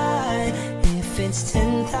try. If it's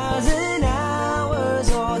 10,000 hours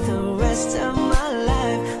or the rest of my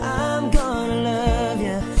life, I'm gonna love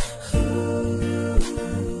you.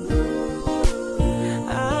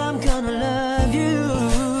 I'm gonna love you.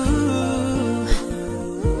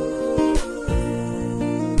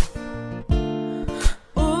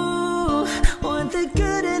 Ooh, want the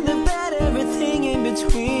good and the bad, everything in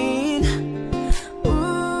between.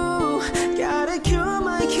 Ooh, gotta cure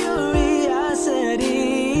my curiosity.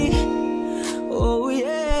 Oh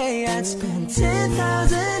yeah, I'd spend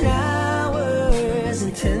 10,000 hours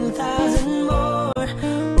and 10,000 more.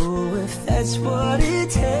 Oh, if that's what it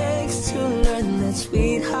takes to learn that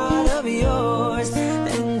sweet heart of yours.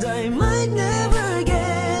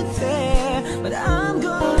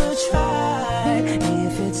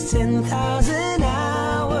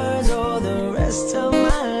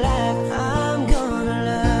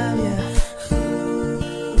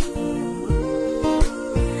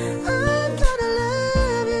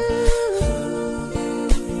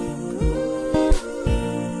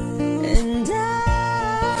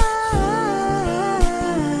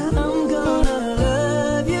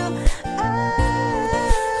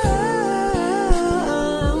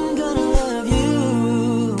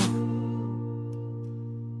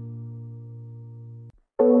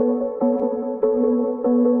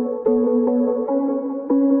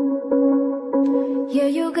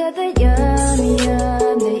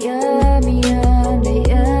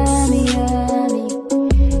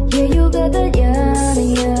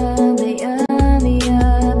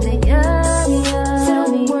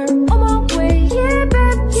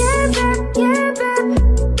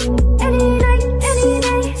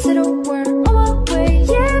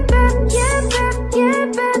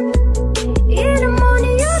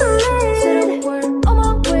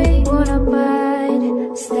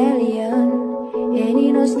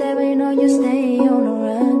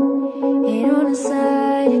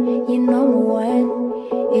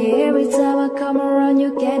 Every time I come around,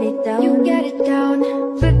 you get it down. You get it down.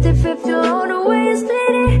 50-50 all the way, you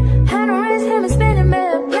steady. Hand on raise, him and spinning,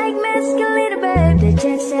 babe. Black masculine, babe. The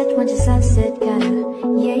jet set, watch the sunset, kinda.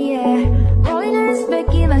 Yeah, yeah. Rolling eyes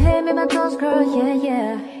back in my head, make my toes curl. Yeah,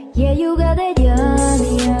 yeah. Yeah, you got that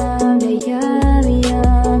yummy, yum, that yummy,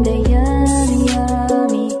 yum, that yummy,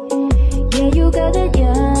 yummy. Yeah, you got that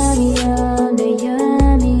yummy, yum, that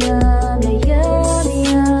yummy, yum, that yummy,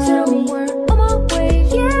 yum. So we're on my way,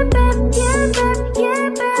 yeah, babe, yeah, babe, yeah,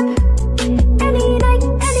 babe. Any night,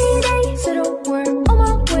 any day. So we're on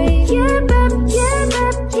my way, yeah, babe, yeah,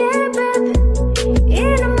 babe, yeah, babe.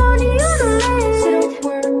 In the morning, on the lane. So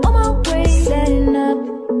we're on my way, setting up,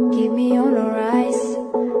 keep me on the rise.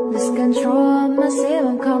 Lose control myself,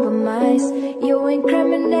 I'm compromised. You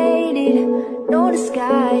incriminated, no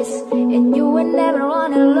disguise. And you were never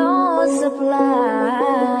on a long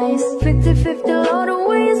supplies. 50-50 all the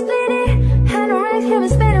way, you steady. Hand on raise, him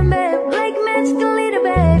and spinning, babe. Black magic, a little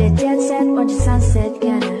babe. The jet set, watch the sunset,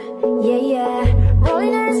 kinda. Yeah, yeah.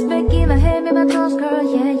 Rolling eyes back in my head, make my toes curl.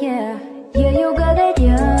 Yeah, yeah. Yeah, you got that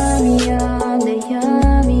yummy, yum, that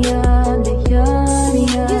yummy, yum, that yummy,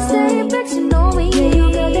 yum. You say it back, you know me. Yeah, you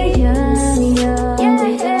got that yummy, yum,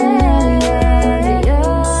 yeah, that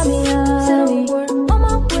yummy, yum. So we're on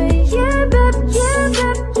my way, yeah, babe, yeah,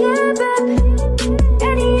 babe, yeah, babe.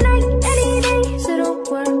 Any night, any day. So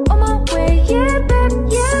we're on my way, yeah, babe,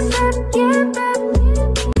 yeah, babe, yeah, babe.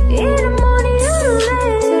 In the morning, on the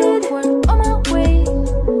lane. So we're on my way.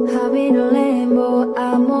 Hop in a Lambo,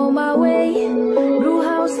 I'm on my way. Blue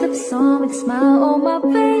house lips on with a smile on my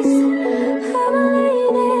face. I'm a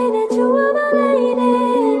lady, that you are my lady.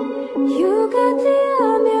 You got the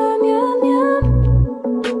yum, yum, yum, yum.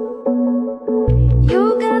 You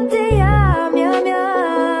got the yum, yum,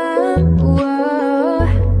 yum. Whoa.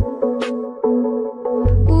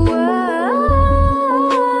 Whoa.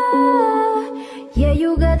 Yeah, you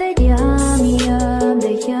got that yummy, yum,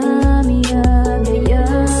 the yummy, yum, the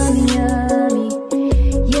yummy, yummy.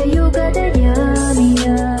 Yeah, you got that yummy,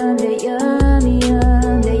 yum, the yummy,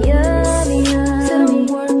 yum, the yummy, yum. So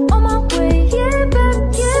we're on my way, yeah, babe,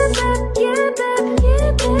 yeah, babe, yeah, babe, yeah,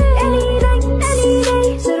 babe. Any night, any day.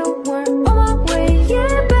 So we're on my way,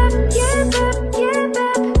 yeah, babe, yeah, babe, yeah,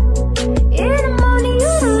 babe. In the morning,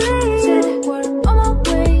 on the lane. So we're on my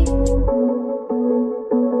way.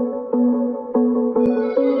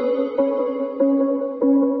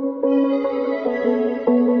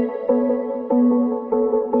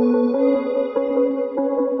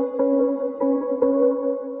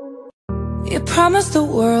 You promised the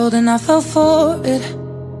world and I fell for it.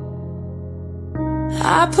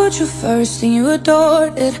 I put you first and you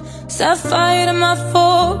adored it. Set fire to my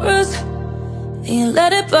forest and you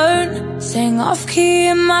let it burn. Sang off key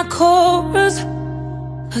in my chorus,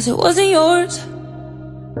 cause it wasn't yours.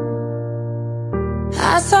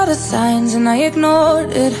 I saw the signs and I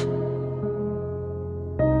ignored it.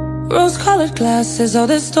 Rose-colored glasses all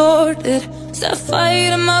distorted. Set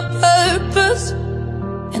fire to my purpose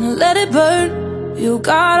and I let it burn. You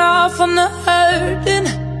got off on the hurting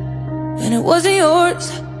and it wasn't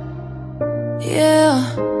yours.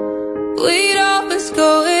 Yeah, we'd always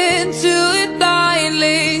go into it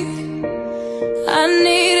blindly. I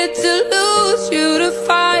needed to lose you to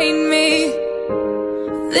find me.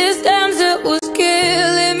 This dancer was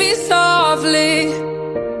killing me softly.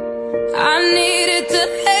 I needed to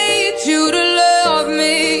hate you to love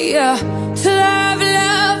me, yeah. To love,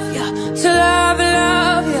 love, yeah. To love,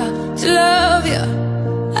 love, yeah. To love, yeah.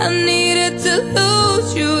 I needed to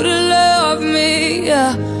lose you to love me,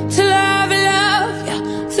 yeah. To love, love, yeah.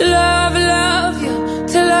 To love, love, yeah.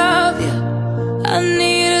 To love, yeah. I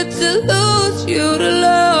needed to lose you to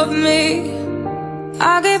love me.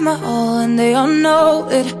 I gave my all and they all know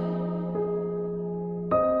it.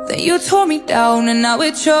 Then you tore me down and now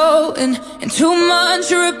it's showing. In 2 months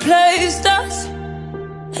you replaced us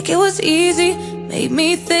like it was easy. Made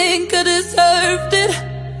me think I deserved it.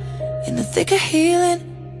 In the thick of healing,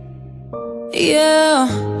 yeah.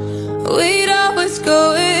 We'd always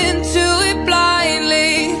go into it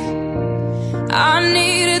blindly. I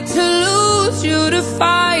needed to lose you to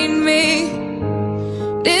find me.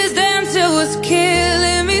 This dancer was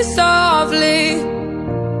killing me softly.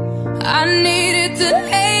 I needed to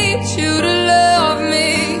hate you to love me,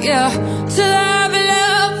 yeah. To love,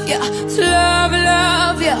 love, yeah. To love,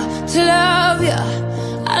 love, yeah. To love, yeah.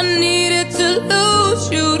 I needed to lose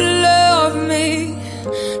you to love me.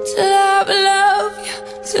 To love, love, yeah.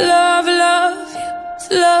 To love, love, yeah.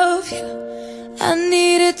 To love, yeah. I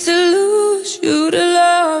needed to lose you to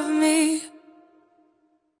love me.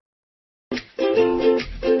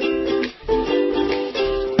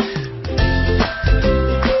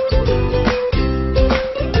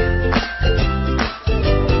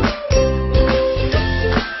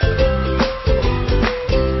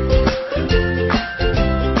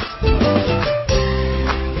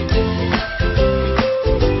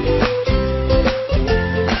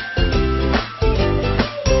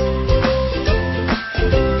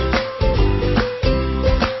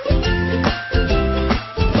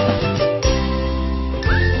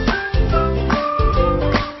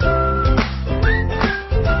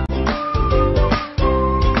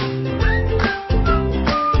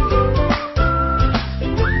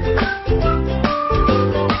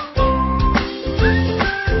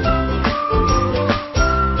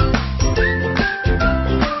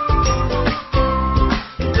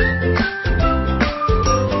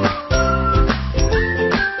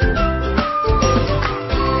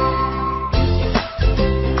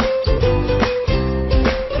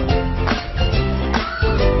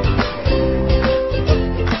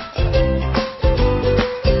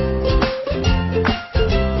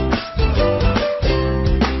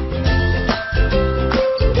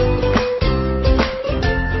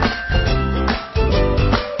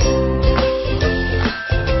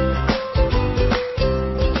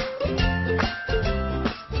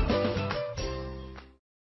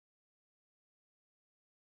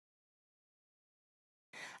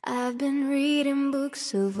 I've been reading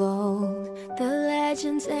books of old, the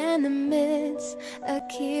legends and the myths,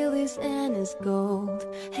 Achilles and his gold,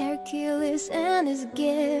 Hercules and his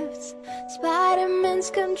gifts, Spider-Man's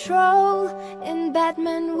control, and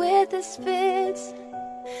Batman with his fits.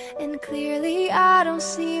 And clearly I don't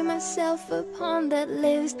see myself upon that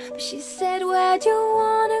list. But she said, where'd you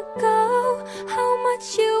wanna go? How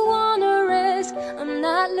much you wanna risk? I'm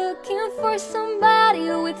not looking for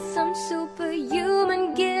somebody with some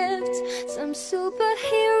superhuman gifts, some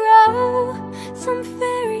superhero, some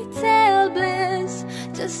fairy tale bliss.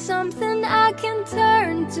 Just something I can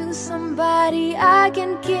turn to, somebody I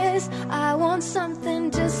can kiss. I want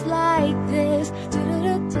something just like this.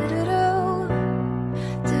 Do-do-do-do-do-do.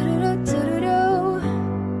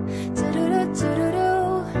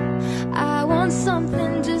 I want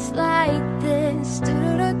something just like this.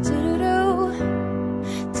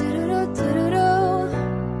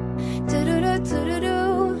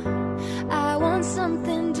 I want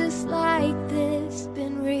something just like this.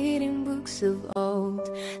 Been reading books of old,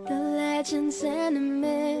 the legends and the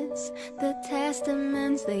myths, the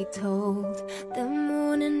testaments they told, the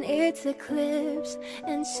moon and its eclipse,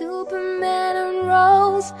 and Superman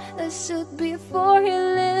unrolls a suit before he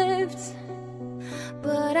lifts.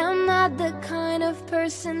 But I'm not the kind of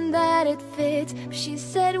person that it fits. She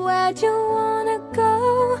said, where'd you wanna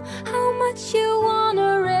go? How much you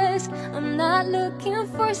wanna risk? I'm not looking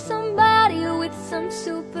for somebody with some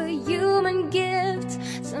superhuman gifts,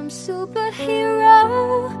 some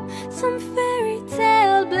superhero, some fairy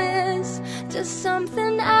tale bliss. Just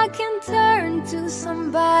something I can turn to,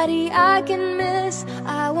 somebody I can miss.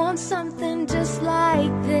 I want something just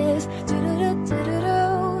like this. Do-do-do-do-do-do.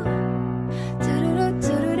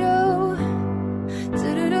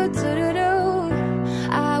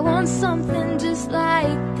 I want something just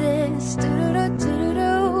like this.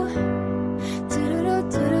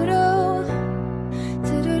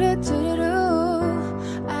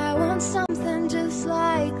 I want something just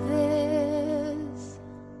like this.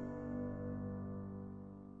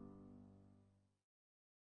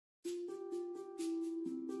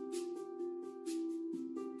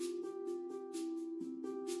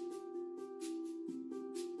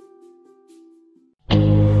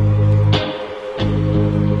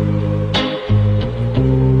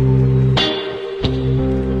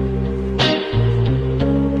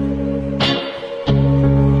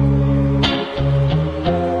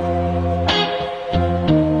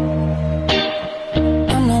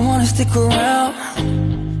 Stick around.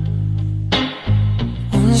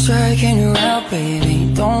 One strike and you're out,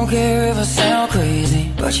 baby. Don't care if I sound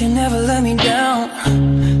crazy, but you never let me down.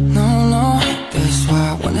 No, no, that's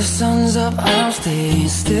why when the sun's up, I'm staying.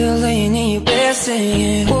 Still laying in your bed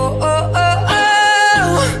singing. Whoa, oh, oh,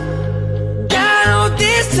 oh. Got all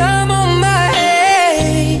this time on my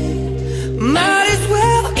head. Might as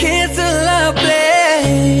well cancel our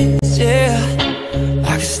plans. Yeah, I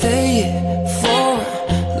could stay here for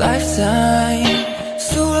lifetime.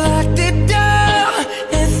 So lock the door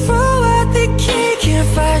and throw out the key. Can't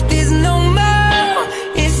fight this no more.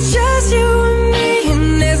 It's just you and me,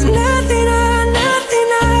 and there's nothing I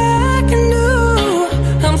can do.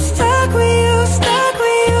 I'm stuck with you, stuck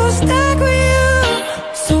with you, stuck with you.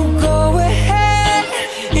 So go ahead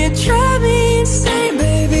and drive me insane,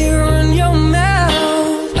 baby, run your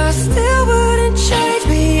mouth. I still wouldn't change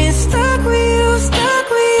being stuck with you, stuck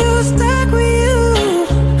with you, stuck with you.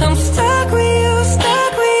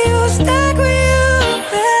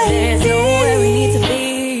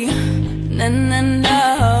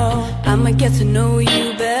 Get to know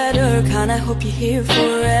you better, kinda hope you're here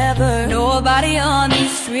forever. Nobody on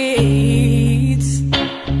these streets.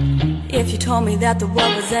 If you told me that the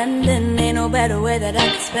world was ending, ain't no better way that I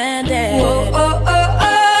could spend it. Whoa, oh, oh,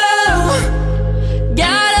 oh.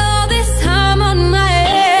 Got all this time on my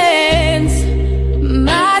hands.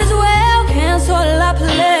 Might as well cancel our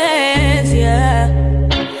plans, yeah.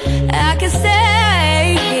 I can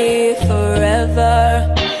stay here forever.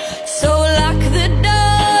 So lock the door.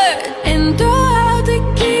 Throw out the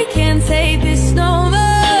key, can't take this no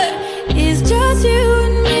more. It's just you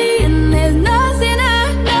and me, and there's nothing I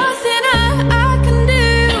can do.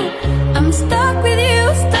 I'm stuck with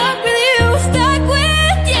you, stuck with you, stuck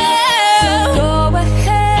with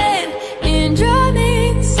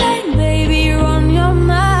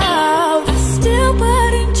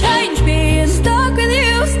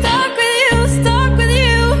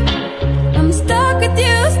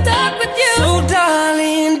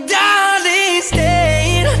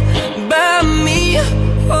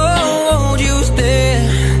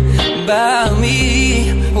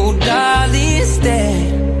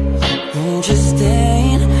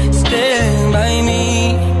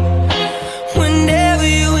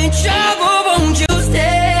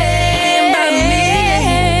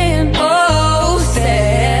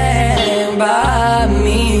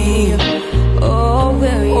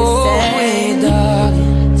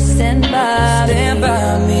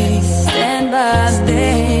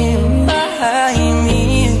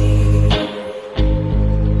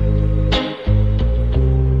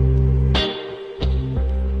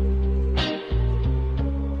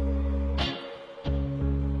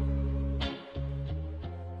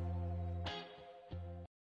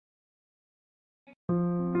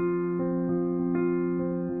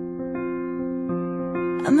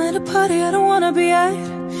I'm at a party I don't wanna be at,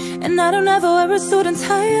 and I don't ever wear a suit and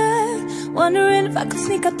tie. Wondering if I could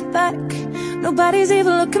sneak out the back. Nobody's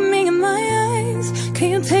even looking me in my eyes. Can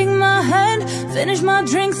you take my hand, finish my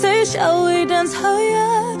drink, say shall we dance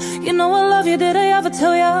higher? You know I love you, did I ever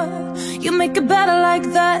tell ya? You make it better like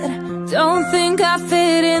that. Don't think I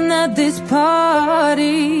fit in at this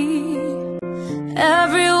party.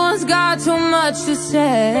 Everyone's got too much to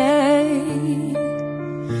say.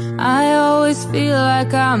 I always feel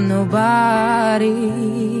like I'm nobody.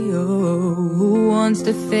 Oh, who wants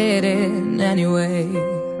to fit in anyway?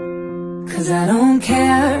 'Cause I don't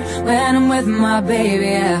care when I'm with my baby,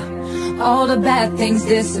 yeah. All the bad things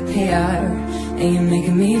disappear, and you're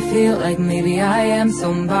making me feel like maybe I am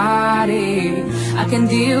somebody. I can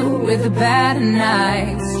deal with the bad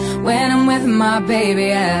nights when I'm with my baby,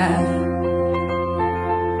 yeah.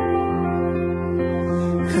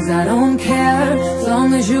 'Cause I don't care, as long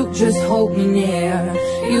as you just hold me near.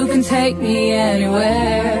 You can take me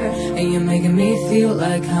anywhere, and you're making me feel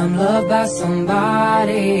like I'm loved by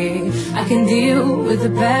somebody. I can deal with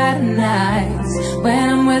the bad nights when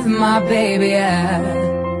I'm with my baby, yeah.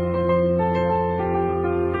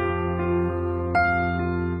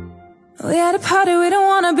 We at a party we don't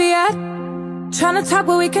wanna be at, trying to talk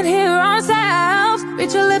but we can hear ourselves.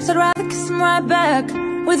 Reach your lips, I'd rather kiss them right back.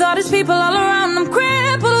 With all these people all around, I'm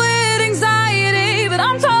crippled with anxiety, but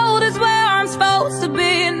I'm told it's where I'm supposed to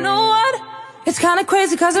be. You know what? It's kinda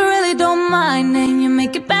crazy 'cause I really don't mind, and you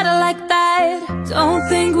make it better like that. Don't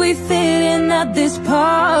think we fit in at this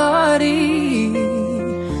party.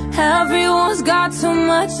 Everyone's got too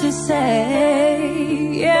much to say,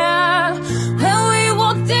 yeah. When we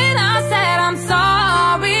walked in I said I'm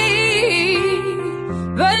sorry,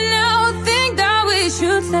 but now I think that we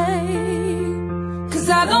should stay. 'Cause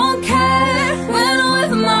I don't care when I'm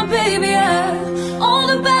with my baby, yeah. All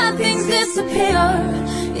the bad things disappear.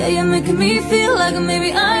 Yeah, you're making me feel like maybe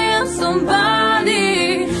I am somebody.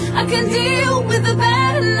 I can deal with the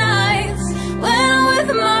bad nights when I'm with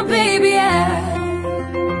my baby, yeah.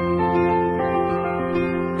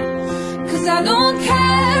 'Cause I don't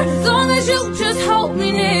care, as long as you just hold me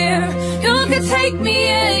near. You can take me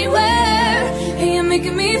anywhere, and you're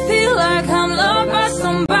making me feel like I'm loved by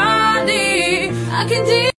somebody. I can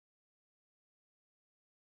deal.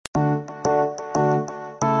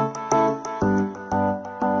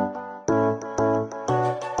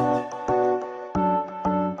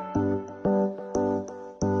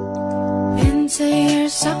 Into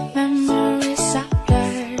years of memories I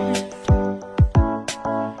blurred.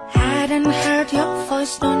 Hadn't heard your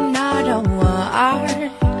voice, no, not a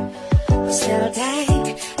word. Still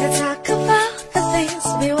take the talk about the things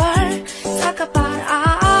we were. Talk about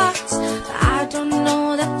us. I don't know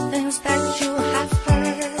the things that you have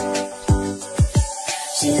heard.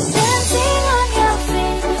 She's dancing on your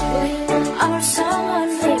feet with our song on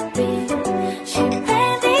repeat. She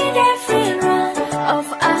painted every run of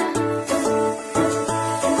us.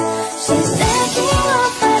 She's taking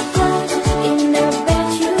off her clothes in the bed,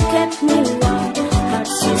 you get me wrong, but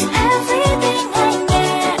she's everything I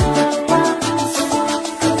never was.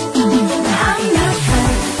 I'm not her,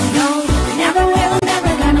 no, never will,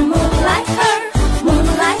 never gonna move like her. Move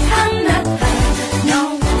like I'm not her, no,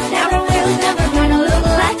 never will, never gonna look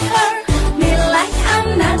like her. Me like I'm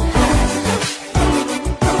not her,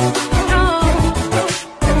 no,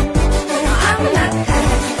 I'm not her.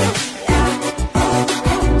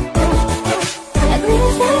 At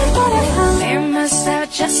least that's what I found. We must have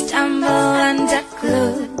just stumbled under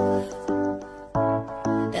glue.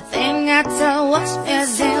 The thing I thought was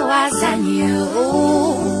missing was I knew.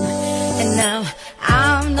 And now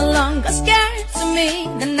I'm no longer scared to meet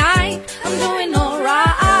the night. I'm doing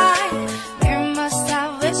alright. We must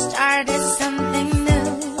have started something new.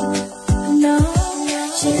 No,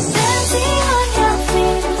 she's dancing on your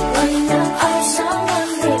feet when the eyes are on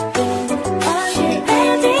repeat. She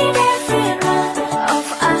painted every run of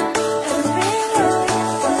us.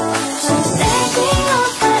 She's taking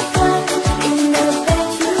off her clothes in the bed,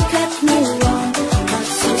 you get me wrong, but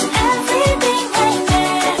she's everything I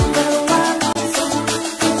never was.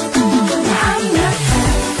 I'm not her,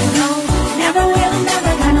 no, never will,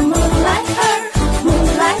 never gonna move like her.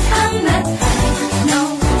 Move like I'm not her, no,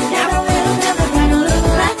 never will, never gonna look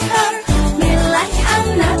like her. Me like I'm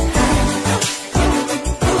not her,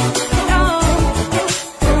 no,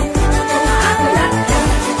 I'm not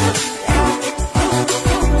her.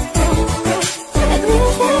 At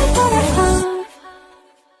least that's what I found.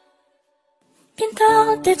 Been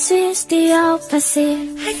told that she's the opposite.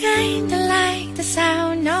 I kinda like the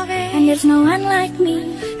sound of it, and there's no one like me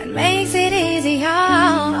that makes it easier.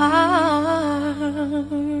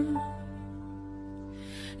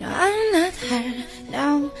 No, I'm not her.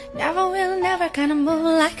 No, never will, never gonna move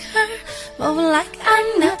like her. Move like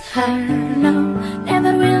I'm not her. No,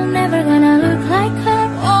 never will, never gonna look like her.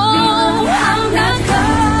 Oh, I'm not her.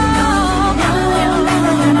 No, never will,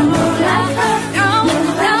 never gonna move like her. No, no,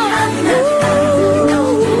 I'm not her. No,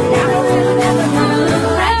 never will, never gonna look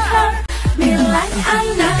like her. Be like I'm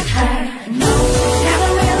not her. No, never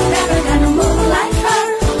will, never gonna move like her.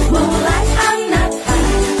 Move like I'm not her.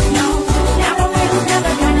 No, never will,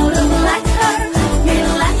 never gonna look like her. Be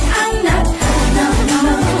like I'm not her. No, no,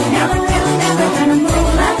 never will, never gonna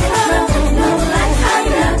move like her. Move like I'm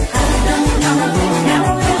not her. No, no,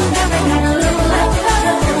 never will, never gonna look like her.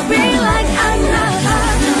 Be like I'm not her.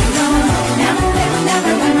 No, no, never will,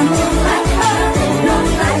 never gonna move like her.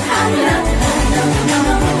 Move like I'm not her. No, no,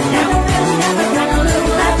 never will, never gonna look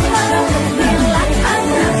like her. Be like I'm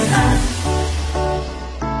not her.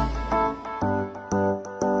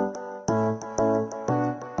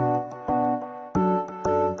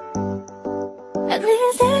 At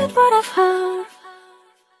least that's what I've heard.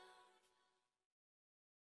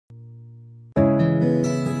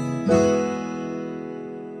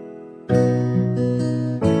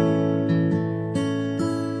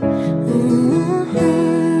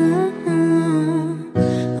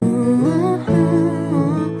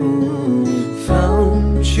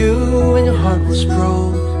 Found you when your heart was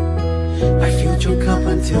broke. I filled your cup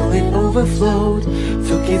until it overflowed.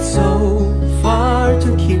 Took it so far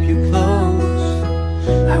to keep you close.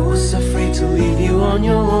 I was afraid to leave you on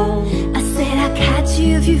your own. I said I'd catch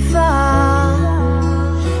you if you fall,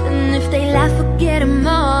 and if they laugh, forget them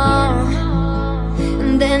all.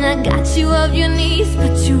 And then I got you off your knees,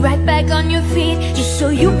 put you right back on your feet, just so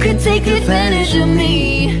you could take advantage of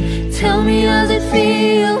me. Tell me, how's it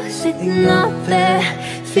feel, sitting up there,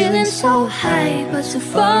 feeling so high, but so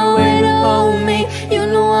far away to hold me. You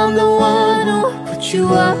know I'm the one who put you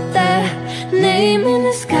up there, name in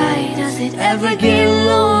the sky. Does it ever get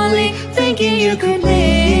lonely, thinking you could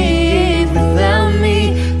live without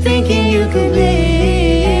me, thinking you could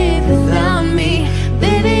live without me?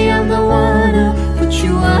 Baby, I'm the one who put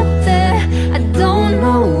you up there, I don't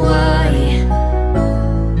know why,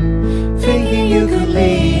 thinking you could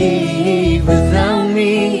live without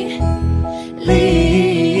me,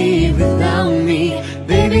 live without me.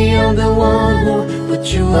 Baby, I'm the one who put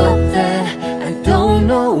you up there, I don't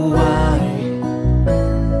know why.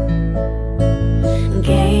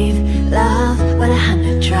 Gave love but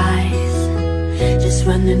 100 tries, just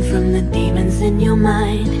running from the demons in your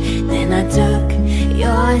mind. Then I took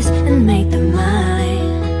yours and made them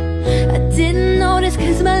mine. I didn't notice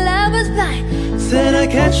cause my love was blind. Said I'd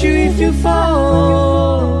catch you if you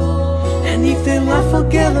fall, and if they laugh,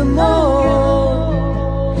 forget them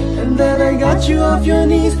all. And then I got you off your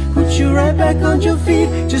knees, put you right back on your feet,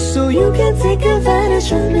 just so you can take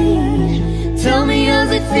advantage of me. Tell me,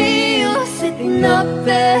 how's it feel, sitting up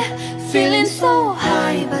there, feeling so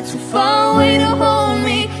high, but too far away to hold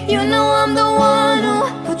me. You know I'm the one who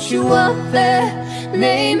put you up there,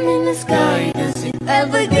 name in the sky. Does it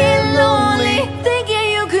ever get lonely,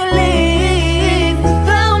 thinking you could live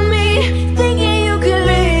without me, thinking you could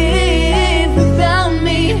live without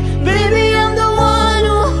me? Baby, I'm the one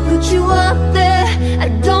who put you up there, I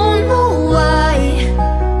don't know why,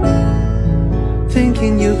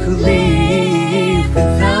 thinking you could live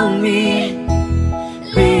without me,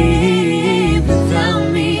 live without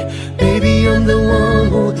me. Baby, I'm the one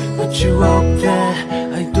who put you up there,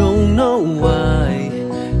 I don't know why,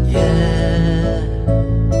 yeah.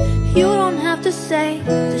 you don't have to say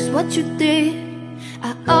just what you did,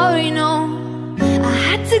 I already know. I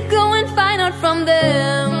had to go and find out from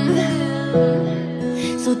them.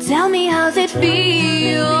 So tell me, how's it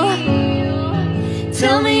feel,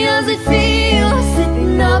 tell me, how's it feel,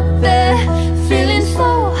 sitting up there, feeling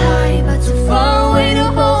so high, but too far away to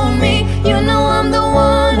hold me. You know I'm the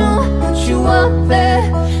one who put you up there,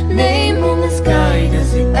 name in the sky.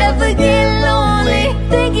 Does it ever get lonely,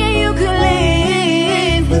 thinking you could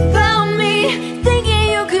live without me, thinking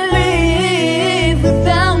you could live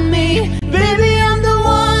without me? Baby, I'm the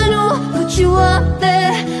one who put you up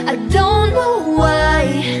there, I don't know why,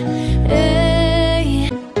 hey.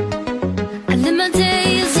 I live my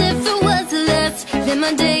day as if it was the last, live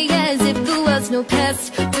my day as if there was no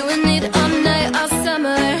past, doing it all night, all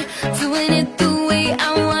summer, doing it the way I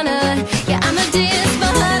wanna. Yeah, I'ma dance my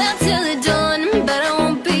heart out till the dawn, but I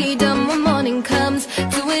won't be done when morning comes.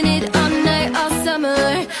 Doing it all night, all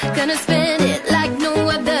summer, gonna spend it like no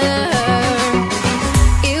other.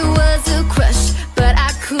 It was a crush, but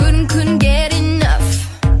I couldn't get enough.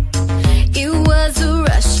 It was a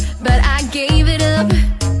rush, but I gave it up.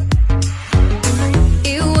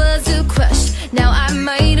 It was a crush, now I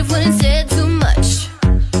might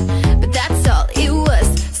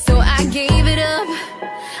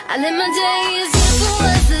live my day as if it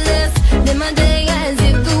was less. Live my day as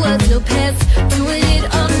if there was no past. Doing it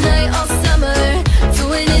all night, all summer.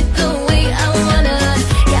 Doing it the way I wanna.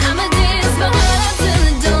 Yeah, I'ma dance my heart out till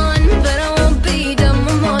the dawn, but I won't be done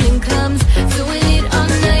when morning comes. Doing it all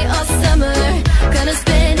night, all summer. Gonna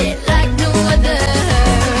spend it like no other.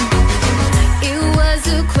 It was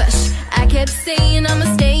a crush. I kept saying I'ma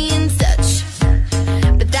stay in touch,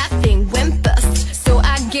 but that thing went bust, so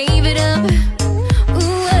I gave it up.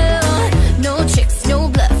 Ooh, well, no tricks, no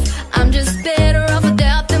bluff. I'm just better off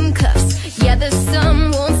without them cuffs. Yeah, the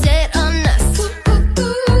sun won't set on us.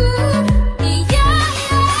 Yeah,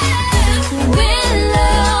 when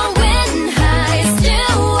low, when high,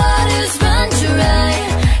 still waters run dry.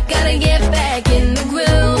 Gotta get back in the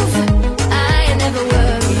groove. I never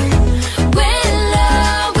worry. When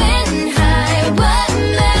low, when high, what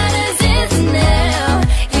matters is now.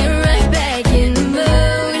 Get right back in the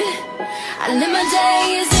mood. I live my day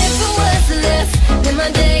as if it was less. Live my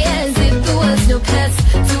day as if there was no past.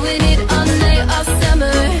 Doing it all night, all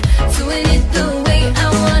summer. Doing it the way I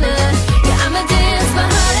wanna. Yeah, I'ma dance my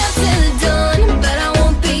heart out till the dawn, but I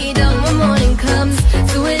won't be done when morning comes.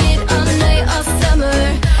 Doing it all night, all summer.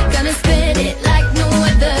 Gonna spend it like no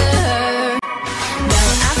other. Now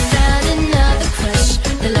I found another crush.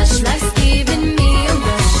 The lush life's giving me a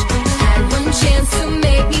rush. Had one chance to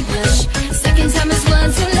make me blush. Second time is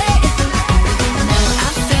one too late. Now I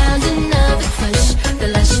found another crush. The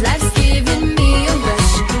lush life's giving me a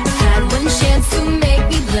rush. Had one chance to make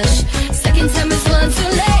me blush. Second time is one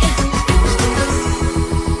too late.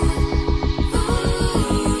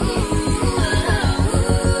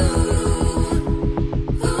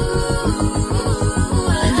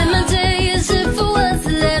 Live my day as if it was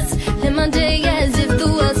less. Live my day as if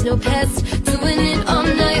there was no past. Doing it all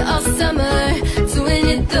night, all summer. Doing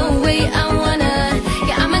it the way I wanna.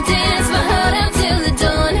 Yeah, I'ma dance my heart out till the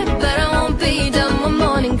dawn, but I won't be done when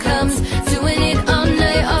morning comes. Doing it all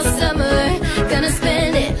night, all summer. Gonna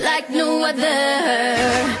spend it like no other.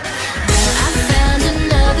 Now I found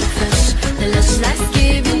another crush. The lush life's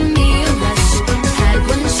giving me a rush. Had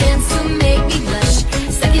one chance to make me blush.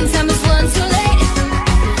 Second time is one too late.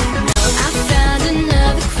 Now I found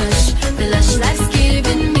another crush. The lush life's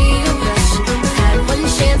giving me a rush. Had one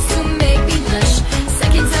chance to make me blush.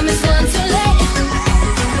 Second time is one too late.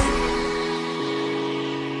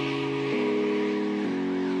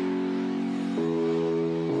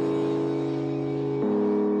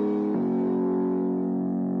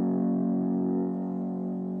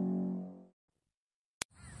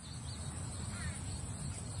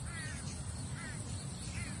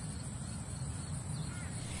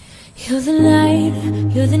 You're the light,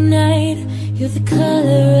 you're the night, you're the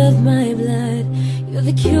color of my blood. You're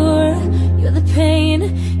the cure, you're the pain,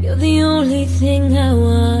 you're the only thing I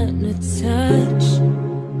wanna touch.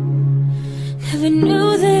 Never knew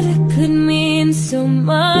that it could mean so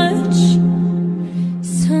much,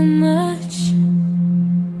 so much.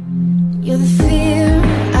 You're the fear,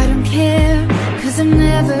 I don't care, 'cause I've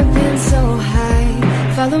never been so high.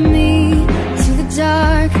 Follow me to the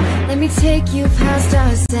dark, let me take you past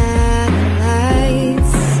our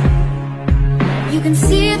satellites. You can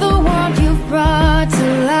see the world you've brought to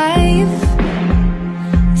life,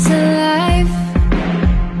 to life.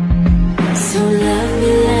 So love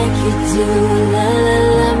me like you do, la la,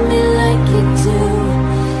 love me like you do.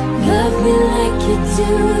 Love me like you do,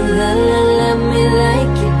 la la, love me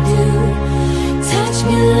like you do. Touch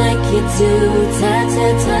me like you do, ta ta,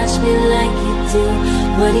 touch me like you do.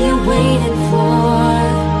 What are you waiting for?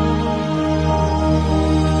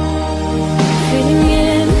 Fading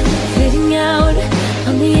in, fading out,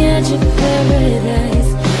 on the edge of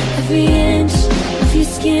paradise. Every inch of your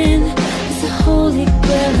skin is a holy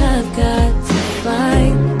grail I've got to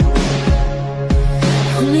find.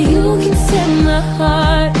 Only you can set my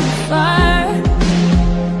heart on fire,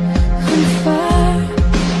 on fire.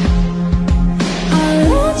 I'll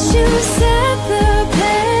let you set the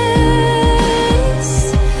pace,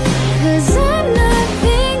 'cause I'm not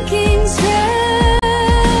thinking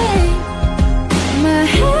straight. My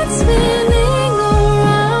head's spinning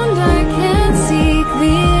around, I can't see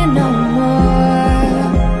clear no more.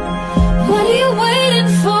 What are you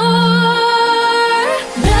waiting for?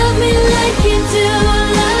 Love me like you do,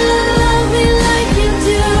 la la, love me like you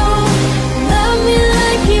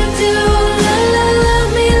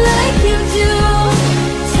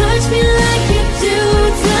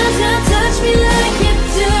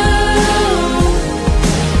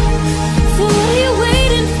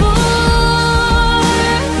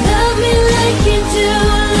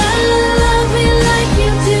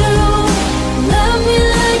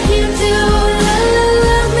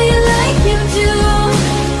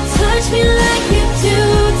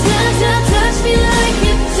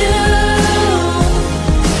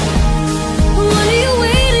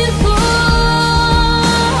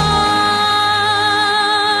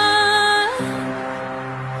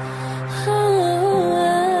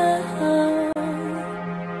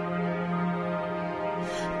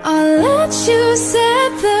you set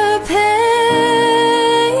the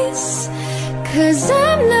pace, 'cause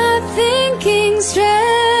I'm not thinking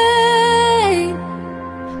straight.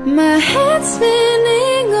 My head's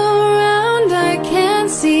spinning around, I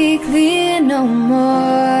can't see clear no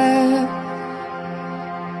more.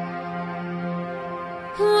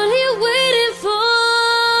 What are you waiting for?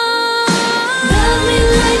 Love me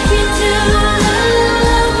like you do,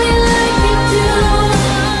 love me like you do,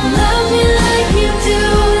 love me like you do,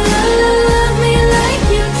 love me like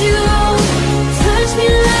you do, touch me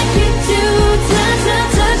like you do,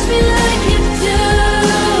 touch me like you do.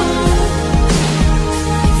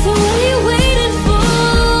 So what are you waiting for?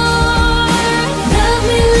 Love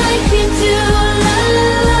me like you do,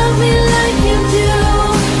 love me like you do,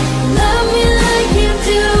 love me like you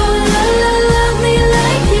do, love me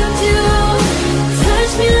like you do,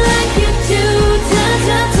 touch me like you do,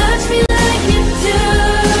 touch me like you do.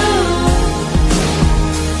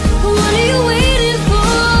 What are you waiting for?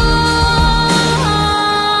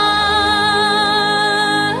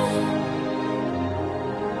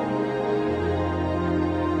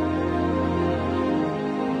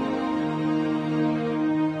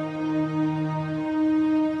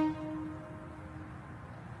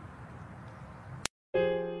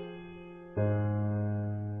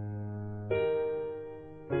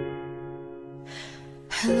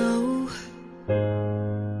 Hello,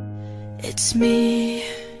 it's me.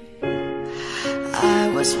 I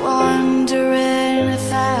was wondering if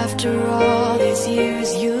after all these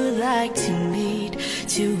years you'd like to meet,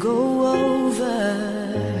 to go over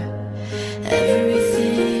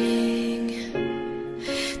everything.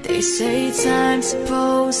 They say time's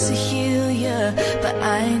supposed to heal ya, but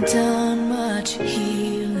I ain't done much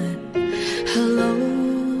healing. Hello,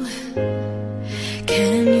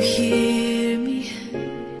 can you hear me?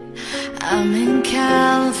 I'm in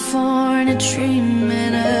California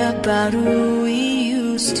dreaming about who we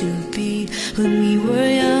used to be when we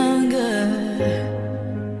were younger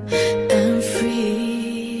and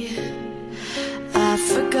free. I've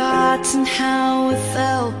forgotten how it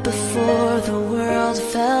felt before the world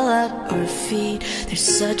fell at our feet. There's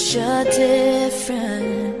such a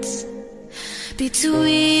difference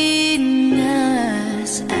between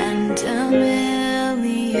us and a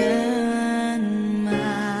million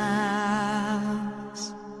miles.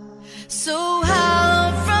 So how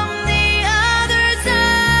from the other side,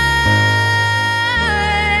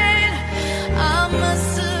 I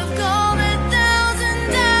must have gone 1,000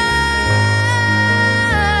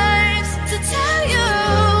 times to tell you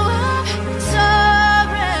I'm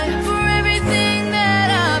sorry for everything that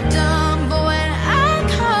I've done. But when I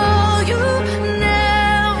call, you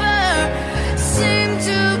never seem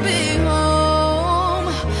to be home.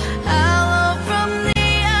 I love from the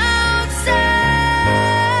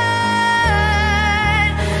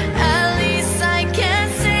outside. At least I can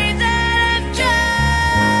say that I've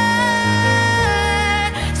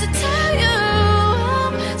tried to tell you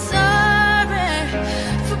I'm sorry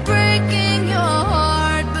for breaking your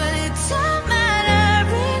heart, but it don't matter.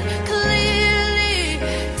 It clearly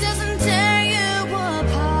doesn't tear you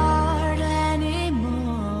apart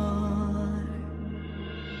anymore.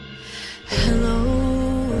 Hello,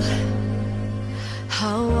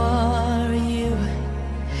 how are you?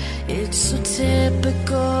 It's so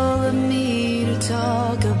typical of me to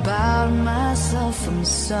talk about myself. I'm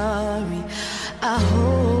sorry. I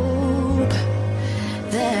hope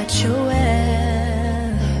that you're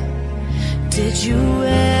well. Did you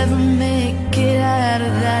ever make it out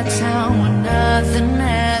of that town where nothing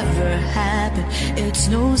ever happened? It's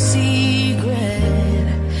no secret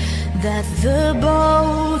that the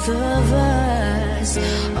both of us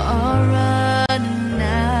are running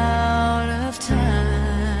out of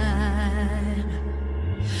time.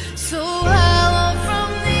 So hello from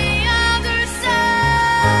the other side.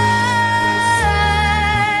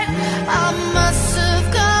 I must have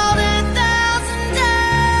called 1,000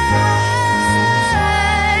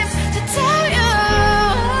 times to tell you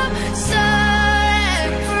I'm sorry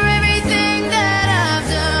for everything that I've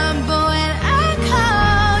done. But when I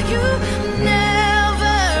call, you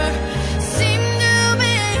never seem to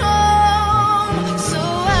be home.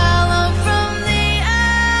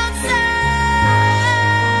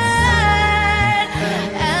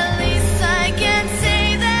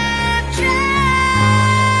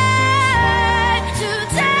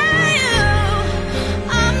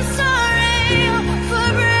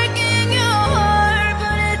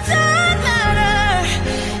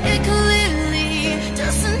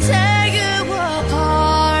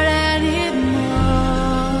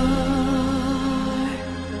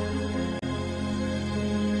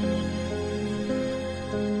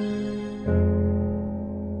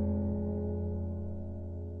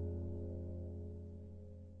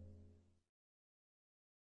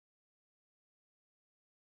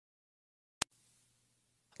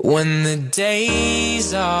 When the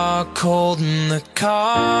days are cold and the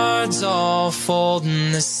cards all fold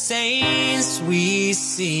and the saints we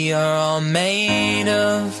see are all made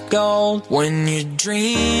of gold. When your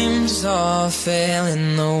dreams all fail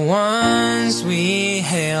and the ones we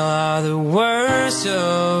hail are the worst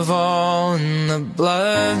of all and the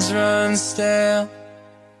bloods run stale.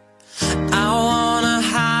 I wanna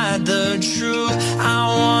hide the truth, I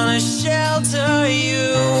wanna shelter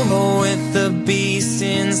you, but with the beast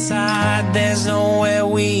inside, there's nowhere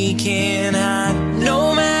we can hide.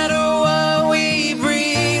 No matter what we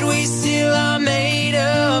breed, we still are made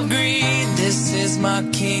of greed. This is my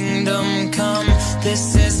kingdom come,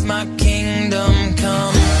 this is my kingdom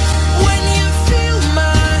come. When you feel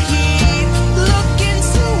my heat, look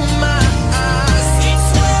into my eyes. It's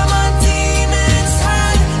where my demons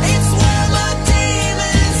hide, it's where my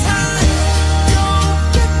demons hide. Don't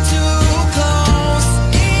get too close,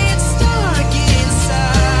 it's dark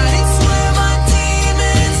inside. It's where my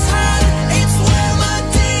demons hide, it's where my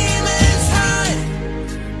demons hide.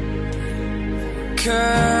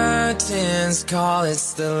 Curtains call,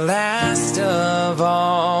 it's the last of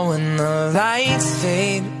all. When the lights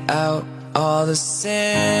fade out, all the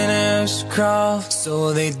sinners crawl.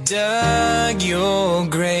 So they dug your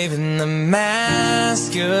grave and the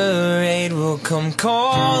masquerade will come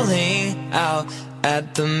calling out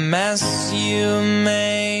at the mess you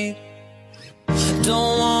made.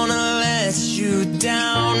 Don't wanna let you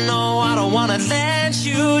down, no, I don't wanna let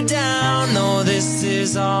you down. No, this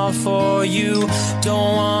is all for you,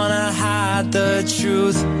 don't wanna hide the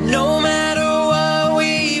truth. No matter what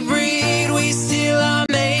we breed, we still are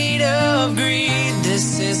made of greed.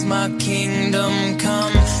 This is my kingdom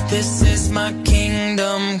come, this is my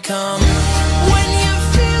kingdom come. When you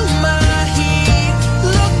feel my heat,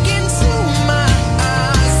 look into my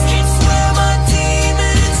eyes. It's where my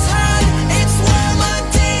demons hide, it's where my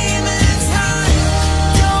demons hide.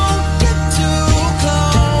 Don't get too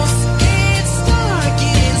close, it's dark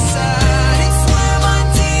inside. It's where my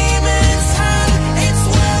demons hide, it's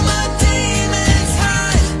where my demons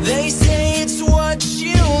hide. They say it's what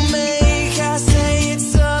you make, I say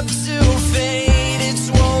it's up to fate. It's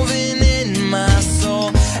woven in my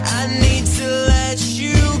soul, I need to let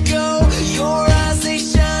you go. Your eyes, they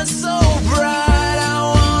shine so bright, I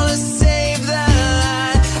wanna save that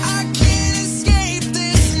light. I can't escape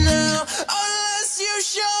this now, unless you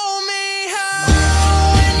show me how.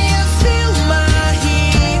 When you feel my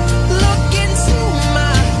heat, look into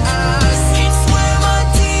my eyes. It's where my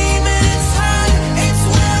demons hide, it's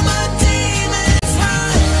where my demons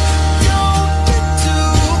hide. Don't get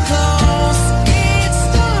too close, it's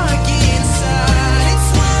dark inside. It's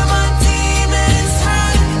where my demons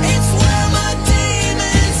hide, it's where my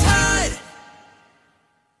demons hide.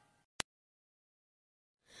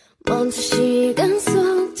 멈춘 시간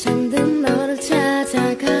속 잠든 너를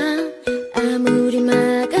찾아가. 아무리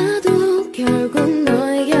막아도 결국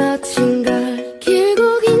너의 곁인걸.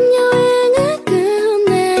 길고 긴 여행을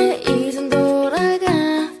끝내 이젠 돌아가.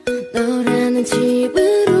 너라는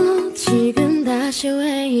집으로 지금 다시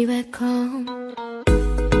way back home.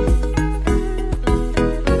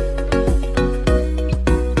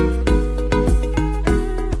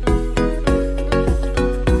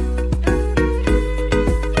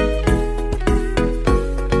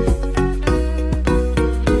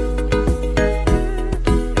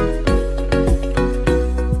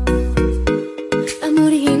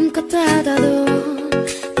 아무리 힘껏 닫아도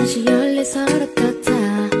다시 열릴 서랍 같아.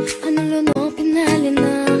 하늘로 높이 날린 너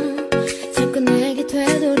자꾸 내게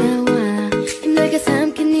되돌아와. 힘들게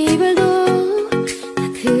삼킨 이 발도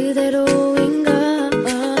다 그대로인걸.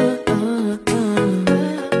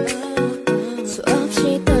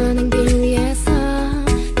 수없이 떠난 길 위에서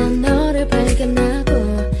난 너를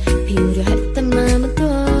발견하고 비우려 했던 마음은 또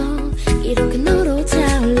이렇게 너로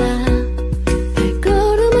차올라.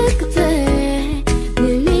 발걸음의 끝에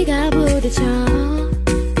늘 네가 부딪혀.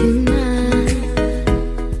 그만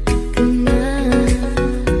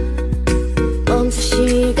멈춘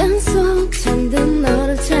시간 속 잠든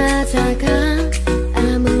너를 찾아가.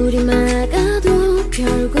 아무리 막아도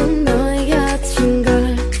결국 너의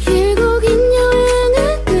곁인걸. 길고 긴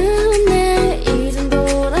여행을 끝내 이젠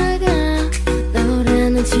돌아가.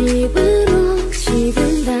 너라는 집으로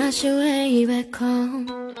지금 다시 way back home.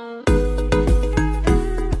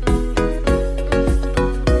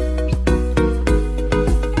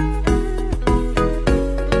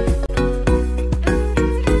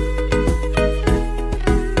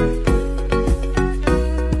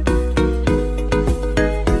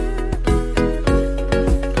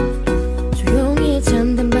 조용히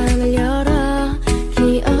잠든 방을 열어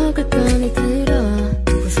기억을 꺼내 들어.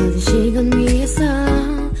 부서진 시간 위에서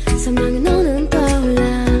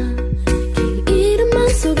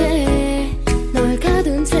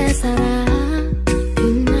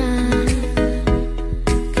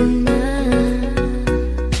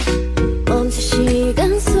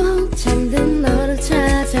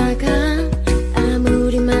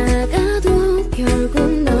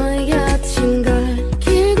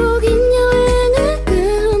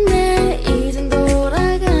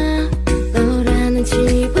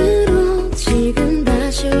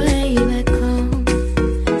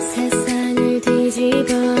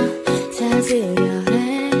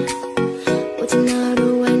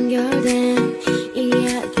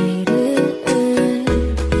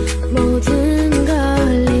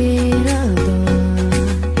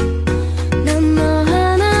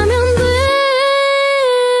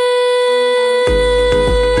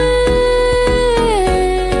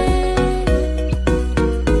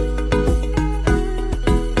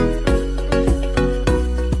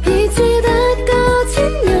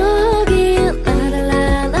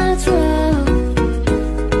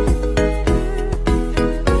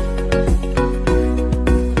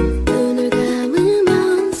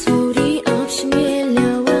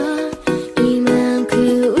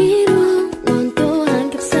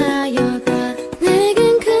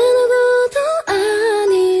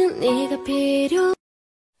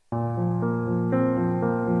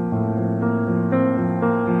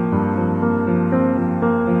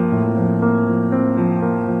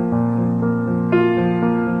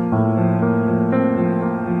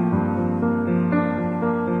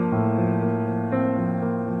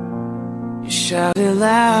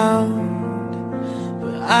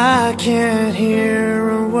can't hear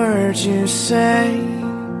a word you say.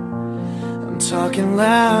 I'm talking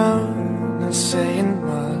loud, not saying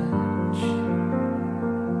much.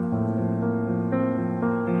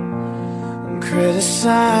 I'm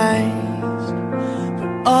criticized, but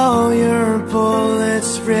all your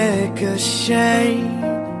bullets ricochet.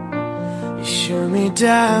 You shoot me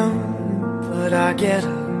down, but I get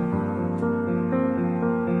up.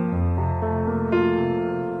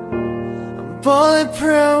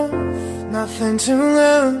 Bulletproof, nothing to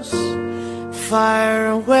lose. Fire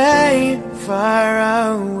away, fire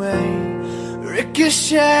away.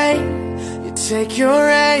 Ricochet, you take your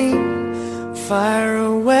aim. Fire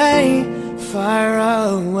away, fire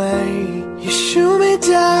away. You shoot me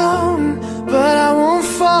down, but I won't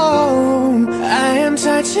fall. I am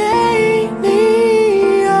titanium.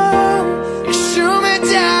 You shoot me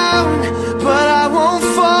down, but I won't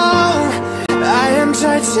fall. I am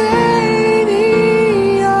titanium.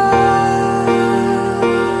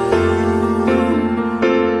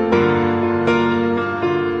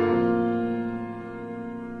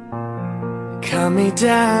 Cut me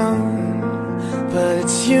down, but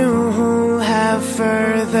it's you who have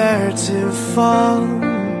further to fall.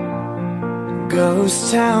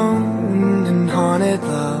 Ghost town and haunted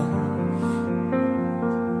love.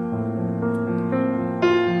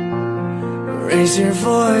 Raise your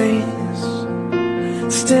voice.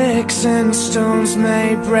 Sticks and stones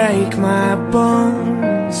may break my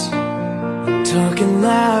bones. Talking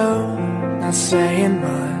loud, not saying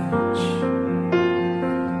much.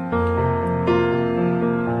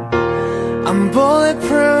 I'm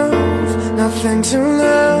bulletproof, nothing to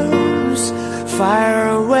lose. Fire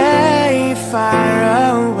away, fire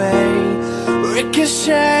away.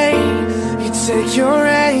 Ricochet, you take your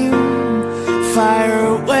aim. Fire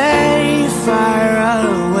away, fire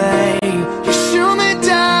away. You shoot me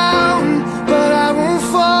down, but I won't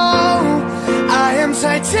fall. I am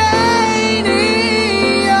titanium.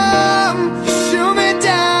 You shoot me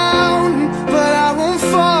down, but I won't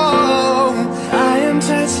fall. I am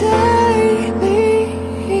titanium.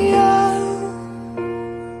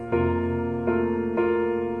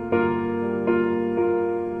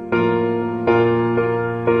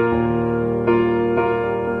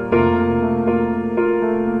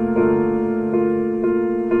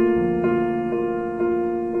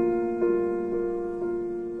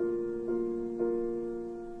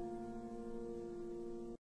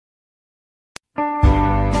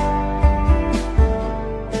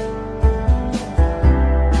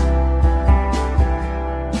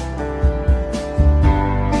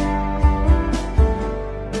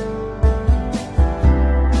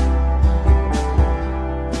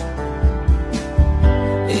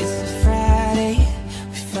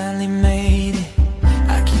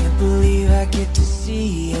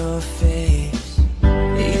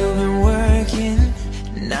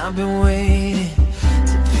 I've been waiting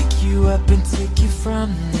to pick you up and take you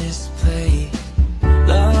from this place.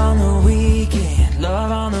 Love on the weekend,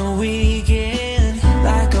 love on the weekend,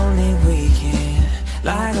 like only we can,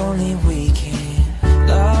 like only we can.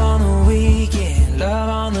 Love on the weekend, love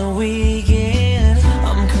on the weekend.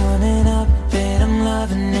 I'm coming up and I'm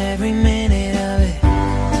loving every minute of it.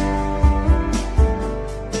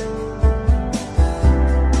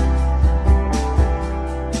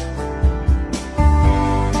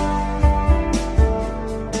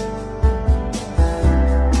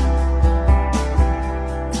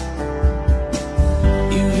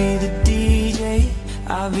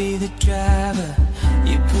 I'll be the driver.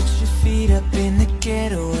 You put your feet up in the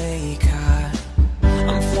getaway car.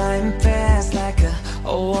 I'm flying fast like a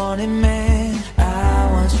wanted man. I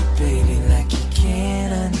want you, baby, like you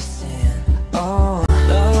can't understand. Oh,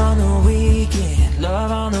 love on the weekend,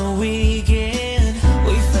 love on the weekend.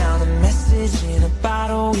 We found a message in a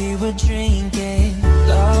bottle we were drinking.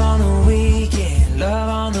 Love on the weekend, love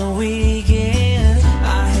on the weekend.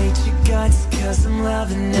 I hate your guts 'cause I'm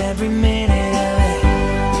loving every minute of it.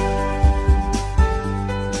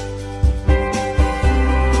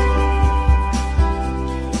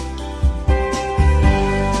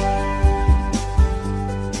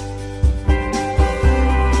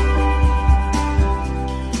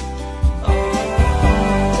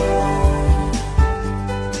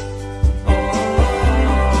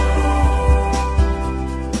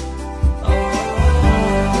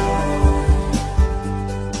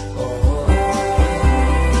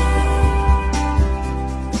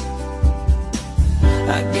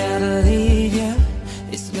 I gotta leave you,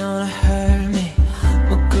 it's gonna hurt me.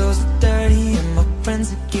 My clothes are dirty and my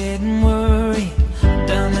friends are getting worried.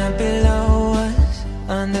 Down there below us,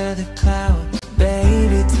 under the clouds.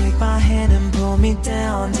 Baby, take my hand and pull me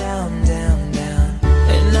down, down, down, down.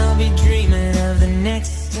 And I'll be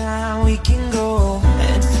can go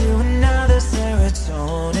into another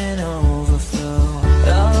serotonin overflow.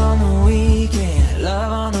 Love on the weekend,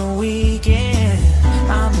 love on the weekend.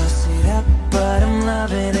 I'm busted up, but I'm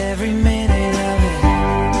loving every minute of it.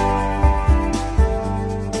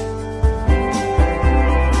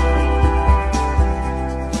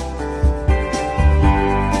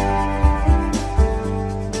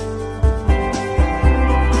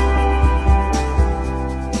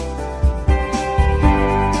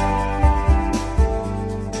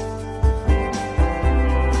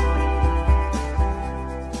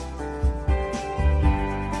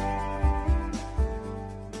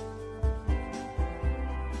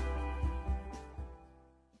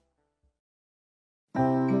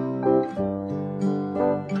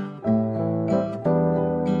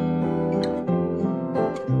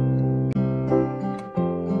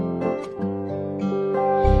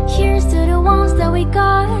 Here's to the ones that we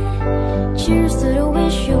got. Cheers to the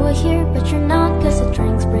wish you were here, but you're not. Cause the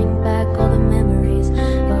drinks bring back all the memories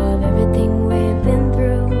of everything we've been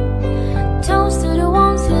through. Toast to the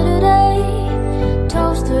ones here today.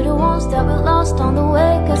 Toast to the ones that we lost on the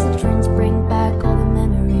way. Cause the drinks bring back all the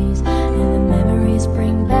memories, and the memories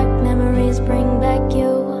bring back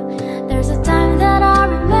you. There's a time that I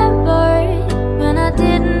remember when I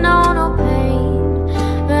didn't know no pain,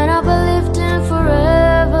 when I believed in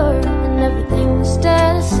forever and everything would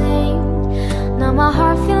stay the same. Now my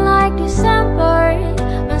heart feel like December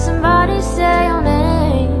when somebody say your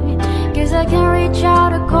name. Guess I can't reach out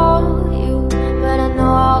to call you, but I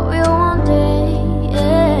know I will one day.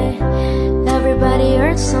 Yeah. Everybody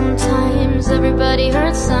hurts sometimes, everybody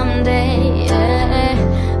hurts someday.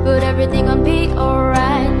 Yeah. But everything gonna be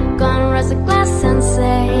alright. Gonna raise a glass and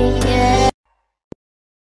say yeah.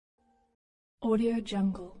 Audio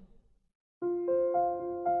Jungle.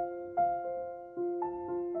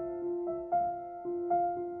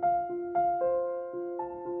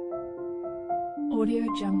 Audio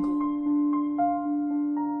Jungle.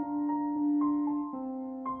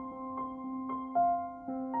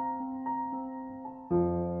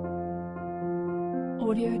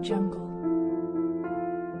 Audio Jungle.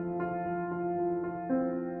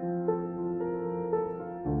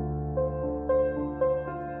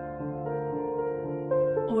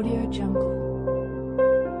 Audio Jungle.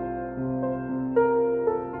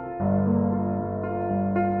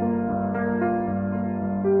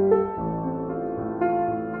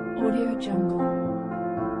 Audio Jungle.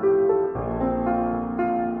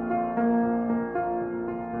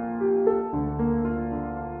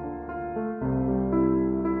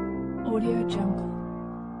 Audio Jungle.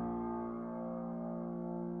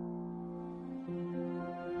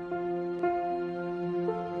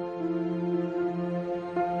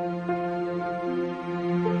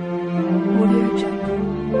 Audio Jungle.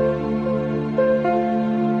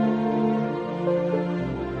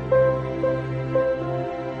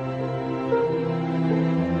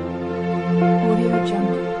 Audio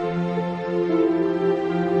Jungle.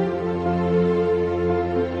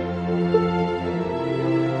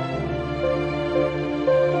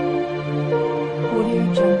 Audio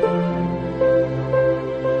Jungle.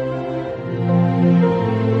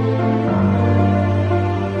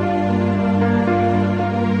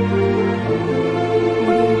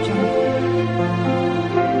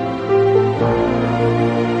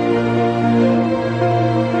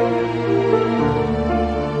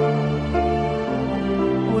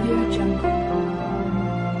 Audio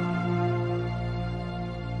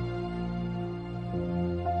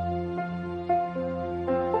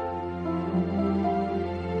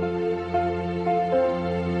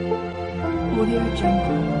Jungle. Audio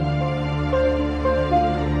Jungle.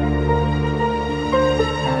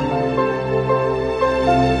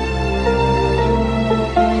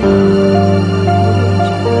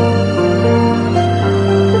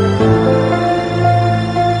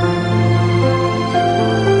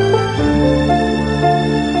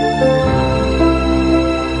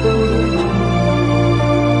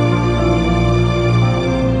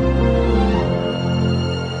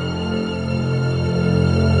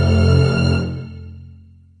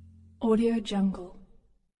 Audio Jungle.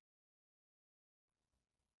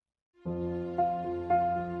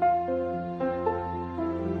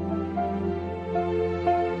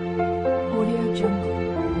 Audio Jungle.